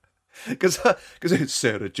 Because it's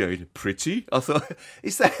Sarah Jane pretty. I thought,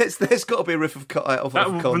 there's got to be a riff of Condo.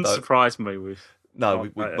 That wouldn't surprise me with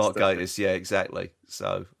Mark Gatiss. Yeah, exactly.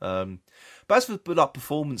 So, but as for like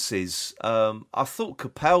performances, I thought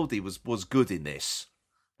Capaldi was good in this.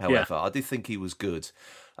 However, I did think he was good.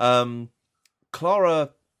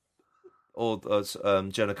 Clara or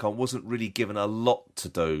Jenna Khan wasn't really given a lot to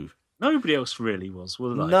do. Nobody else really was they?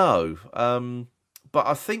 No. But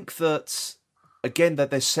I think that, again, that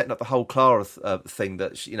they're setting up the whole Clara thing,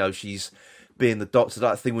 that she's being the Doctor,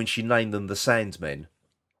 that thing when she named them the Sandmen.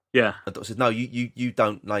 Yeah. The Doctor said, no, you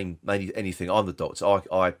don't name anything. I'm the Doctor.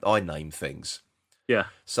 I name things. Yeah.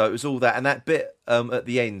 So it was all that. And that bit at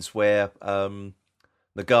the end where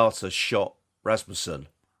Nagata shot Rasmussen,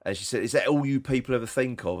 and she said, is that all you people ever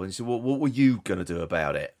think of? And he said, well, what were you going to do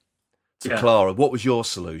about it? To Clara, what was your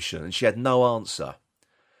solution? And she had no answer.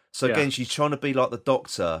 So again, she's trying to be like the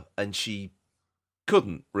Doctor, and she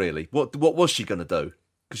couldn't really. What was she going to do?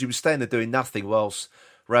 Because she was standing there doing nothing whilst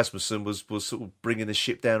Rasmussen was sort of bringing the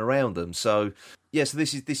ship down around them. So so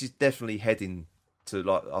this is definitely heading to,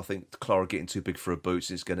 like, I think Clara getting too big for her boots,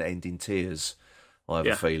 and it's going to end in tears. I have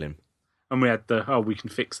a feeling. And we had we can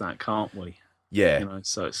fix that, can't we? Yeah.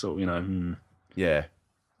 So it's sort of, yeah.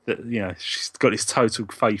 That, she's got this total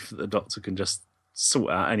faith that the Doctor can just sort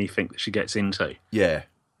out anything that she gets into. Yeah.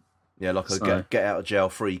 Yeah, like a get out of jail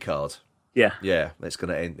free card. Yeah. Yeah, it's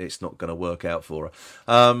going to end. It's not going to work out for her.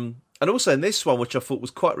 And also in this one, which I thought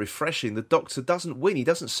was quite refreshing, the Doctor doesn't win. He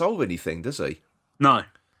doesn't solve anything, does he? No.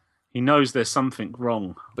 He knows there's something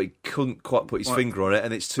wrong, but he couldn't quite put his finger on it,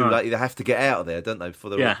 and it's too late. They have to get out of there, don't they?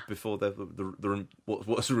 Before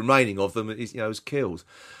what's remaining of them is killed.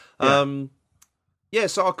 So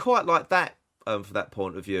I quite like that from that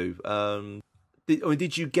point of view.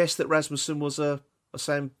 Did you guess that Rasmussen was a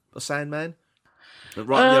Sandman?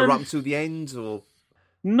 Right until the end, or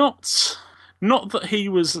not that he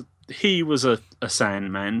was a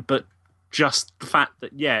Sandman, but just the fact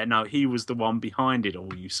that he was the one behind it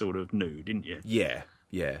all. You sort of knew, didn't you? Yeah.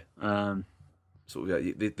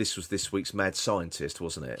 This was this week's Mad Scientist,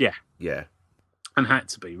 wasn't it? Yeah, and had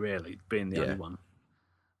to be, really, being the only one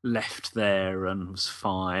left there, and was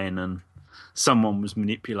fine, and someone was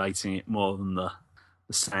manipulating it more than the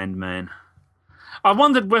Sandman. I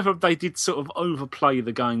wondered whether they did sort of overplay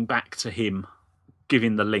the going back to him,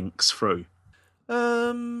 giving the links through.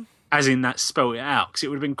 As in that spelled it out, because it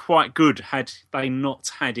would have been quite good had they not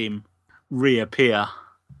had him reappear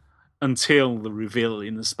until the reveal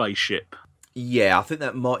in the spaceship. Yeah, I think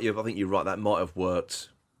that might have. I think you're right. That might have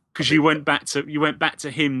worked. Because you went back to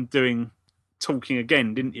him talking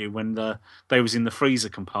again, didn't you? When they was in the freezer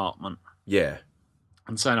compartment. Yeah.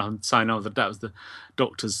 And saying that was the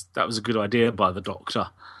Doctor's. That was a good idea by the Doctor.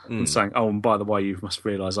 And saying, and by the way, you must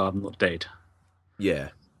realise I'm not dead.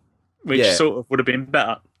 Yeah. Which sort of would have been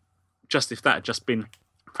better. Just if that had just been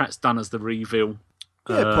perhaps done as the reveal.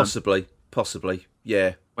 Yeah, possibly.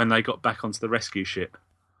 Yeah. When they got back onto the rescue ship.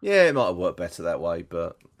 Yeah, it might have worked better that way,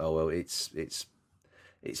 but it's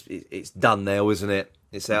done now, isn't it?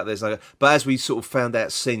 It's out there. But as we sort of found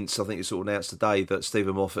out since, I think it's sort of announced today that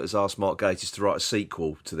Stephen Moffat has asked Mark Gatiss to write a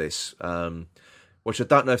sequel to this, which I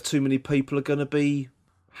don't know if too many people are going to be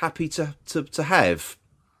happy to have.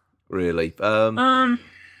 Really.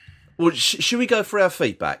 Well, should we go for our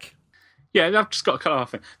feedback? Yeah, I've just got a couple of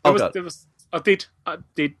things. I did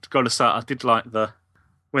got to say, I did like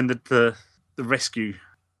when the rescue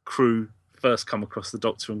crew first come across the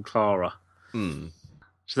Doctor and Clara. So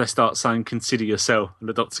they start saying, "Consider yourself," and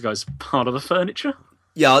the Doctor goes, "Part of the furniture."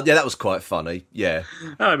 Yeah, that was quite funny. Yeah.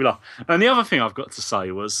 That made me laugh. And the other thing I've got to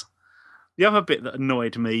say was, the other bit that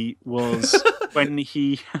annoyed me was when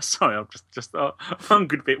he... Sorry, I've just one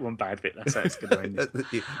good bit, one bad bit. That's how it's going to end.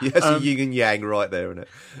 Yes, a yin and yang right there, isn't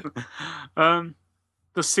it?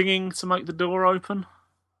 The singing to make the door open.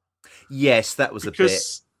 Yes, that was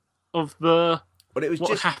because of the... But it was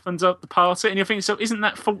what happened at the party, and you're thinking, so isn't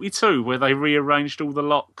that 42 where they rearranged all the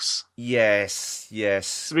locks? Yes.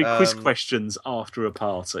 To be quiz questions after a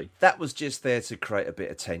party. That was just there to create a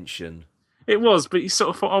bit of tension. It was, but you sort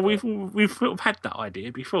of thought, we've sort of had that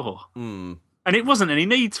idea before, and it wasn't any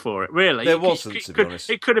need for it really. There wasn't, to be honest.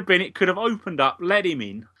 It could have opened up, let him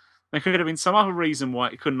in. There could have been some other reason why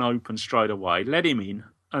it couldn't open straight away. Let him in,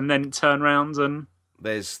 and then turn round and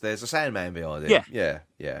there's a Sandman behind it.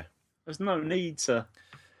 Yeah. There's no need to...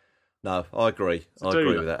 No, I agree. I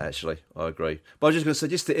agree with that, actually. I agree. But I was just going to say,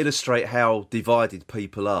 just to illustrate how divided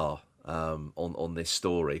people are on this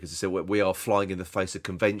story, because we are flying in the face of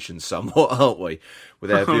convention somewhat, aren't we,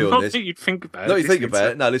 with our view on this? Not that you'd think about it. Not you think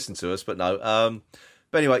about it. No, listen to us, but no.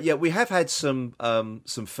 But anyway, yeah, we have had some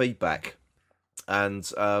feedback,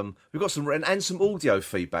 and we've got some audio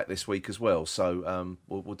feedback this week as well, so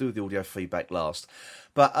we'll do the audio feedback last.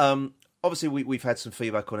 But... obviously, we've had some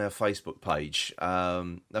feedback on our Facebook page.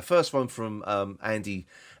 The first one from Andy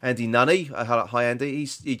Nunny. Hi, Andy.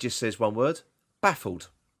 He just says one word: baffled.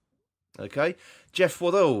 Okay. Jeff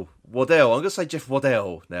Waddell. I'm going to say Jeff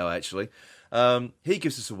Waddell now, actually. He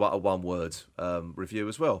gives us a one-word review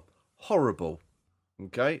as well: horrible.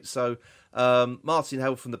 Okay. So Martin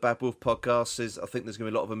Hale from the Bad Wolf podcast says, I think there's going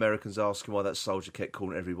to be a lot of Americans asking why that soldier kept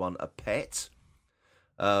calling everyone a pet,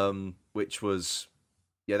 which was...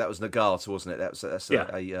 Yeah, that was Nagata, wasn't it? That's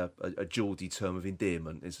a Geordie term of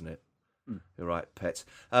endearment, isn't it? You're right, pet.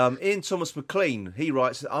 Ian Thomas McLean, he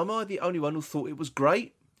writes, am I the only one who thought it was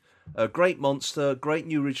great? A great monster, great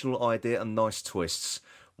new original idea and nice twists.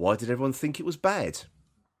 Why did everyone think it was bad?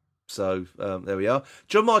 So, there we are.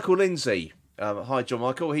 John Michael Lindsay. Hi, John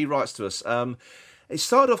Michael. He writes to us. It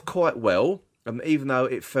started off quite well, even though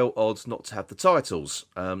it felt odd not to have the titles.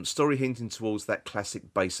 Story hinting towards that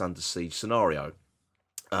classic base under siege scenario.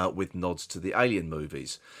 With nods to the Alien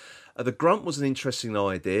movies. The grunt was an interesting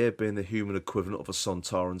idea, being the human equivalent of a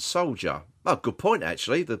Sontaran soldier. Oh, good point,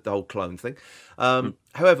 actually, the whole clone thing.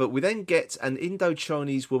 However, we then get an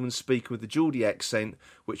Indo-Chinese woman speaking with a Geordie accent,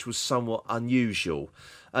 which was somewhat unusual.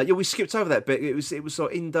 We skipped over that bit. It was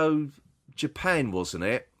sort of Indo-Japan, wasn't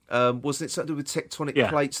it? Wasn't it something to do with tectonic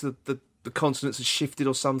plates? The continents had shifted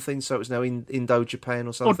or something, so it was now in Indo-Japan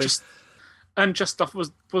or something?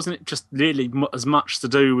 Wasn't it just really as much to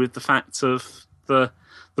do with the fact of the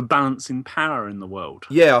balance in power in the world?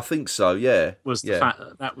 Yeah, I think so. Yeah, was the fact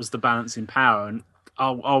that was the balance in power, and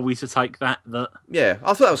are we to take that? Yeah,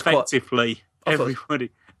 I thought that was effectively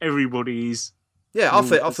everybody's. Yeah, I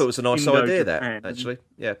thought it was a nice idea. That actually,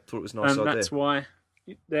 yeah, thought it was a nice idea. And that's why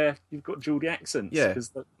you've got Geordie accents. Yeah.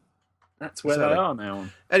 That's where they are now.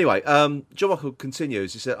 Anyway, John Michael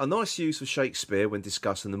continues. He said, a nice use of Shakespeare when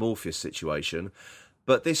discussing the Morpheus situation,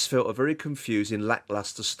 but this felt a very confusing,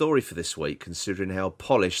 lacklustre story for this week, considering how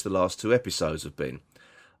polished the last two episodes have been.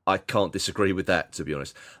 I can't disagree with that, to be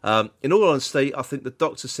honest. In all honesty, I think the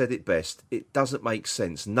Doctor said it best. It doesn't make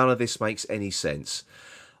sense. None of this makes any sense.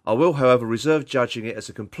 I will, however, reserve judging it as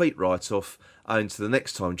a complete write-off owing to the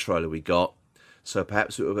next time trailer we got. So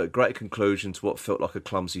perhaps it will be a great conclusion to what felt like a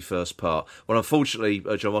clumsy first part. Well, unfortunately,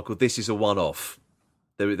 John Michael, this is a one-off.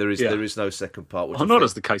 There is no second part. Or not,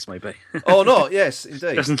 as the case may be. Oh, not, yes,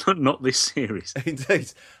 indeed. Not this series.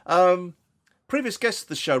 Indeed. Previous guest of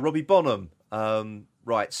the show, Robbie Bonham,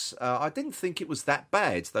 writes, I didn't think it was that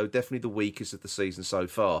bad, though definitely the weakest of the season so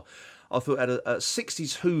far. I thought it had a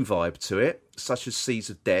 60s Who vibe to it, such as Seas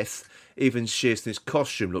of Death. Even Shearston's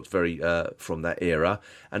costume looked very from that era,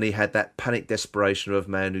 and he had that panic desperation of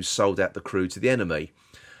a man who sold out the crew to the enemy.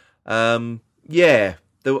 I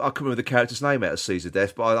can't remember the character's name out of Seas of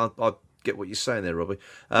Death, but I get what you're saying there, Robbie.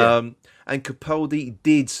 And Capaldi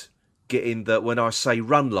did get in the when I say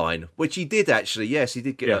run line, which he did actually. Yes, he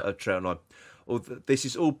did get a trail line. This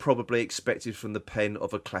is all probably expected from the pen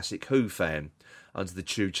of a classic Who fan, under the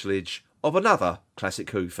tutelage of another classic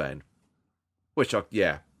Who fan. Which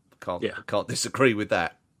can't disagree with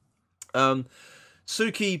that.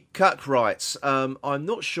 Suki Kuk writes, I'm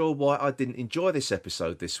not sure why I didn't enjoy this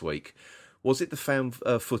episode this week. Was it the found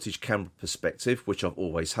footage camera perspective, which I've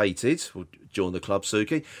always hated, or join the club,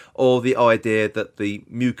 Suki, or the idea that the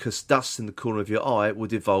mucus dust in the corner of your eye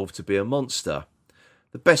would evolve to be a monster?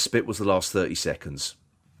 The best bit was the last 30 seconds.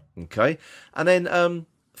 Okay. And then,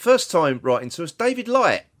 first time writing to us, David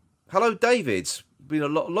Light. Hello, David. Been a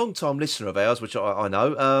long time listener of ours, which I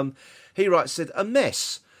know. He writes, said, a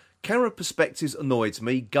mess. Camera perspectives annoyed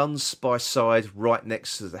me. Guns by side, right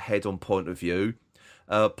next to the head on point of view.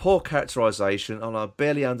 Poor characterisation, and I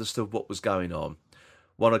barely understood what was going on.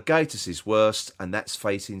 One of Gatiss's worst, and that's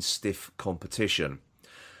facing stiff competition.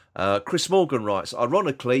 Chris Morgan writes,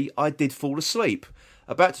 ironically, I did fall asleep.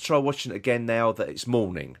 About to try watching it again now that it's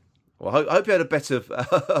morning. Well, I hope you had a better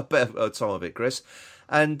time of it, Chris.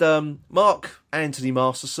 And Mark Anthony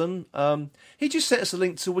Masterson, he just sent us a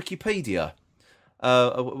link to Wikipedia.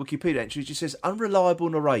 A Wikipedia entry which says, unreliable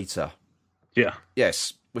narrator. Yeah.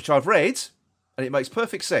 Yes, which I've read, and it makes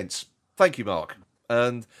perfect sense. Thank you, Mark.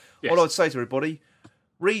 And what I'd say to everybody,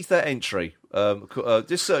 read that entry.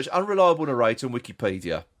 Just search unreliable narrator on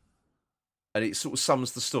Wikipedia. And it sort of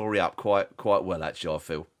sums the story up quite well, actually, I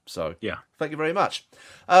feel. So, yeah. Thank you very much.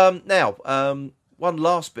 Now, one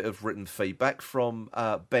last bit of written feedback from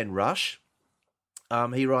Ben Rush.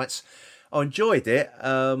 He writes, I enjoyed it,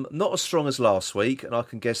 not as strong as last week, and I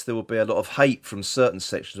can guess there will be a lot of hate from certain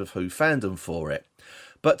sections of Who fandom for it.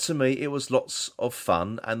 But to me, it was lots of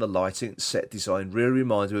fun, and the lighting and set design really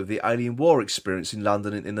reminded me of the Alien War experience in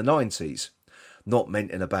London in the 90s. Not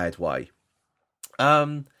meant in a bad way.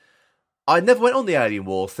 I never went on the Alien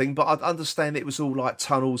War thing, but I understand it was all like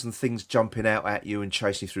tunnels and things jumping out at you and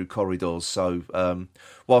chasing you through corridors. So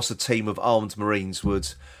whilst a team of armed Marines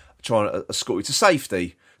would try and escort you to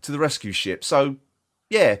safety, to the rescue ship. So,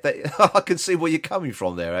 yeah, I can see where you're coming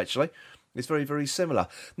from there, actually. It's very, very similar.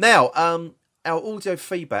 Now, our audio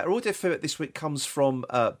feedback this week comes from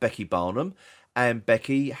Becky Barnum. And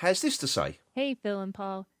Becky has this to say. Hey, Phil and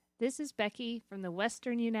Paul. This is Becky from the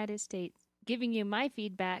Western United States, giving you my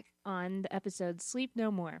feedback on the episode Sleep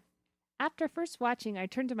No More. After first watching, I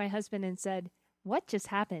turned to my husband and said, what just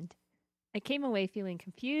happened? I came away feeling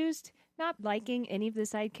confused, not liking any of the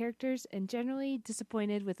side characters, and generally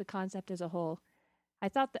disappointed with the concept as a whole. I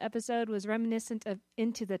thought the episode was reminiscent of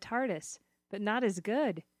Into the TARDIS, but not as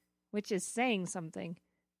good, which is saying something.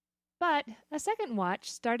 But a second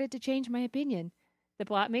watch started to change my opinion. The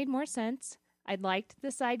plot made more sense, I liked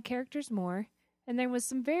the side characters more, and there was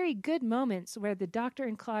some very good moments where the Doctor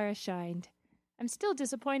and Clara shined. I'm still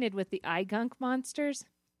disappointed with the eye gunk monsters,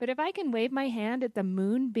 but if I can wave my hand at the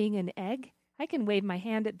moon being an egg, I can wave my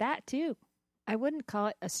hand at that too. I wouldn't call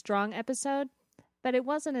it a strong episode, but it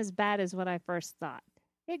wasn't as bad as what I first thought.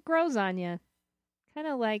 It grows on you, kind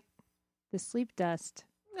of like the sleep dust.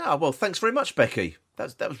 Ah, well, thanks very much, Becky.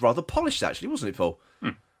 That was rather polished, actually, wasn't it, Paul?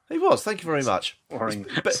 It was. Thank you very much. Someone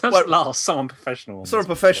professional. Someone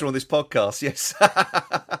professional on this podcast, yes.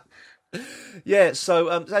 Yeah, so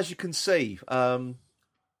as you can see,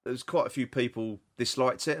 there's quite a few people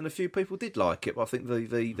disliked it and a few people did like it. I think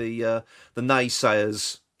the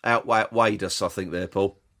naysayers outweighed us, I think, there,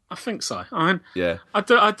 Paul. I think so. I mean, yeah.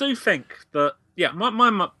 I do think that, yeah,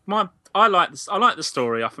 I like the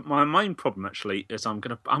story. I think my main problem actually is I'm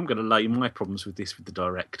gonna lay my problems with this with the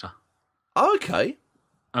director. Okay.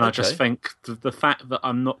 And I just think the fact that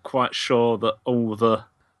I'm not quite sure that all the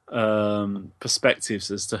perspectives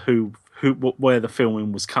as to where the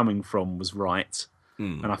filming was coming from was right.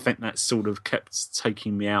 And I think that sort of kept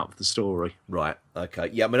taking me out of the story. Right. Okay.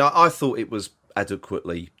 Yeah. I mean, I thought it was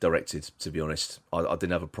adequately directed. To be honest, I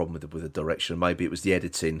didn't have a problem with the direction. Maybe it was the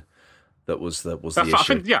editing that was the issue. I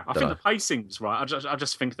think the pacing was right. I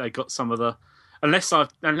just think they got some of the unless I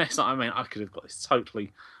I could have got this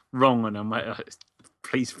totally wrong, and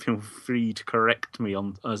please feel free to correct me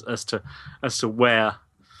on as to where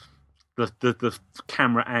the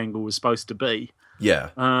camera angle was supposed to be. Yeah.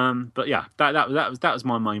 But yeah, that was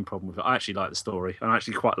my main problem with it. I actually like the story, and I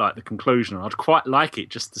actually quite like the conclusion. I'd quite like it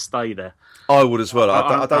just to stay there. I would as well.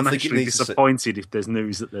 I don't I'm think it needs disappointed if there's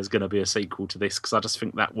news that there's going to be a sequel to this, because I just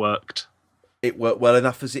think that worked. It worked well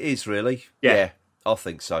enough as it is, really. Yeah, I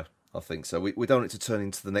think so. We don't want it to turn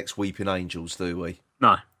into the next Weeping Angels, do we?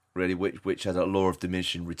 No. Really, which has a law of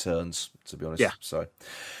diminishing returns, to be honest. Yeah. So,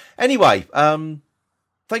 anyway,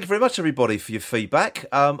 thank you very much, everybody, for your feedback.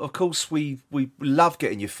 Of course, we love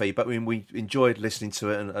getting your feedback. I mean, we enjoyed listening to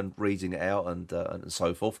it and reading it out and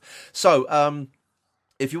so forth. So,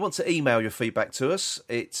 if you want to email your feedback to us,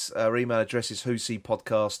 our email address is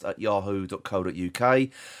whocpodcast@yahoo.co.uk.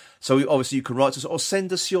 So, obviously, you can write to us or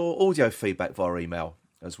send us your audio feedback via email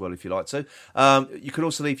as well, if you like to. You can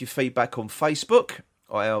also leave your feedback on Facebook,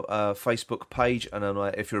 our Facebook page, and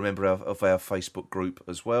if you're a member of our Facebook group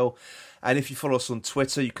as well. And if you follow us on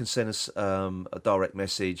Twitter, you can send us a direct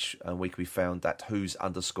message, and we can be found at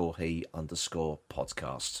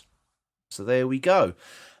whos_he_podcast. So there we go.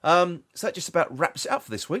 So that just about wraps it up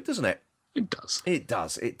for this week, doesn't it? It does. It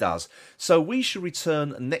does. So we shall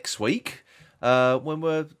return next week when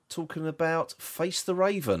we're talking about Face the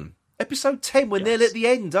Raven. Episode 10, we're nearly at the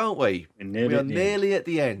end, aren't we? We are nearly at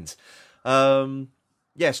the end.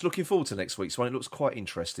 Yes, looking forward to next week's one. It looks quite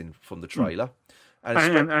interesting from the trailer.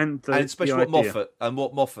 And especially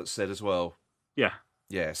what Moffat said as well. Yeah.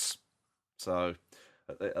 Yes. So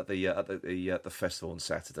at the festival on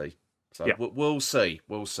Saturday. So yeah. We'll see.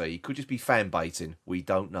 He could just be fan baiting. We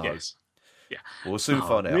don't know. Yes. Yeah. We'll soon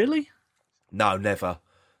find out. Really? No, never.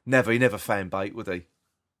 He never fan bait, would he?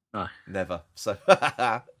 No. Never. So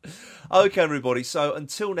okay, everybody. So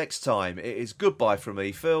until next time, it is goodbye from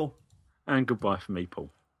me, Phil. And goodbye from me,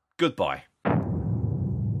 Paul. Goodbye.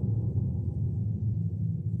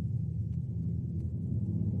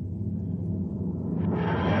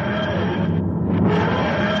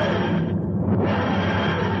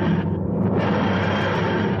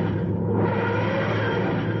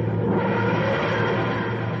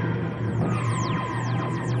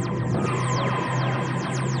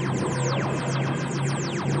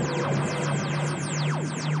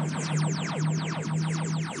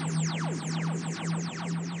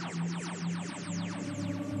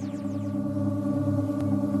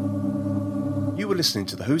 Listening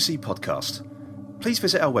to the Who's He podcast. Please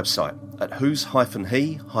visit our website at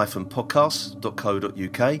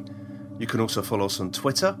whos-he-podcast.co.uk. You can also follow us on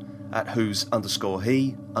Twitter at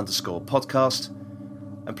whos_he_podcast.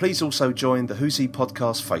 And please also join the Who's He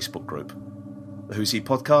podcast Facebook group. The Who's He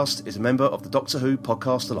podcast is a member of the Doctor Who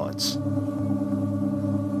Podcast Alliance.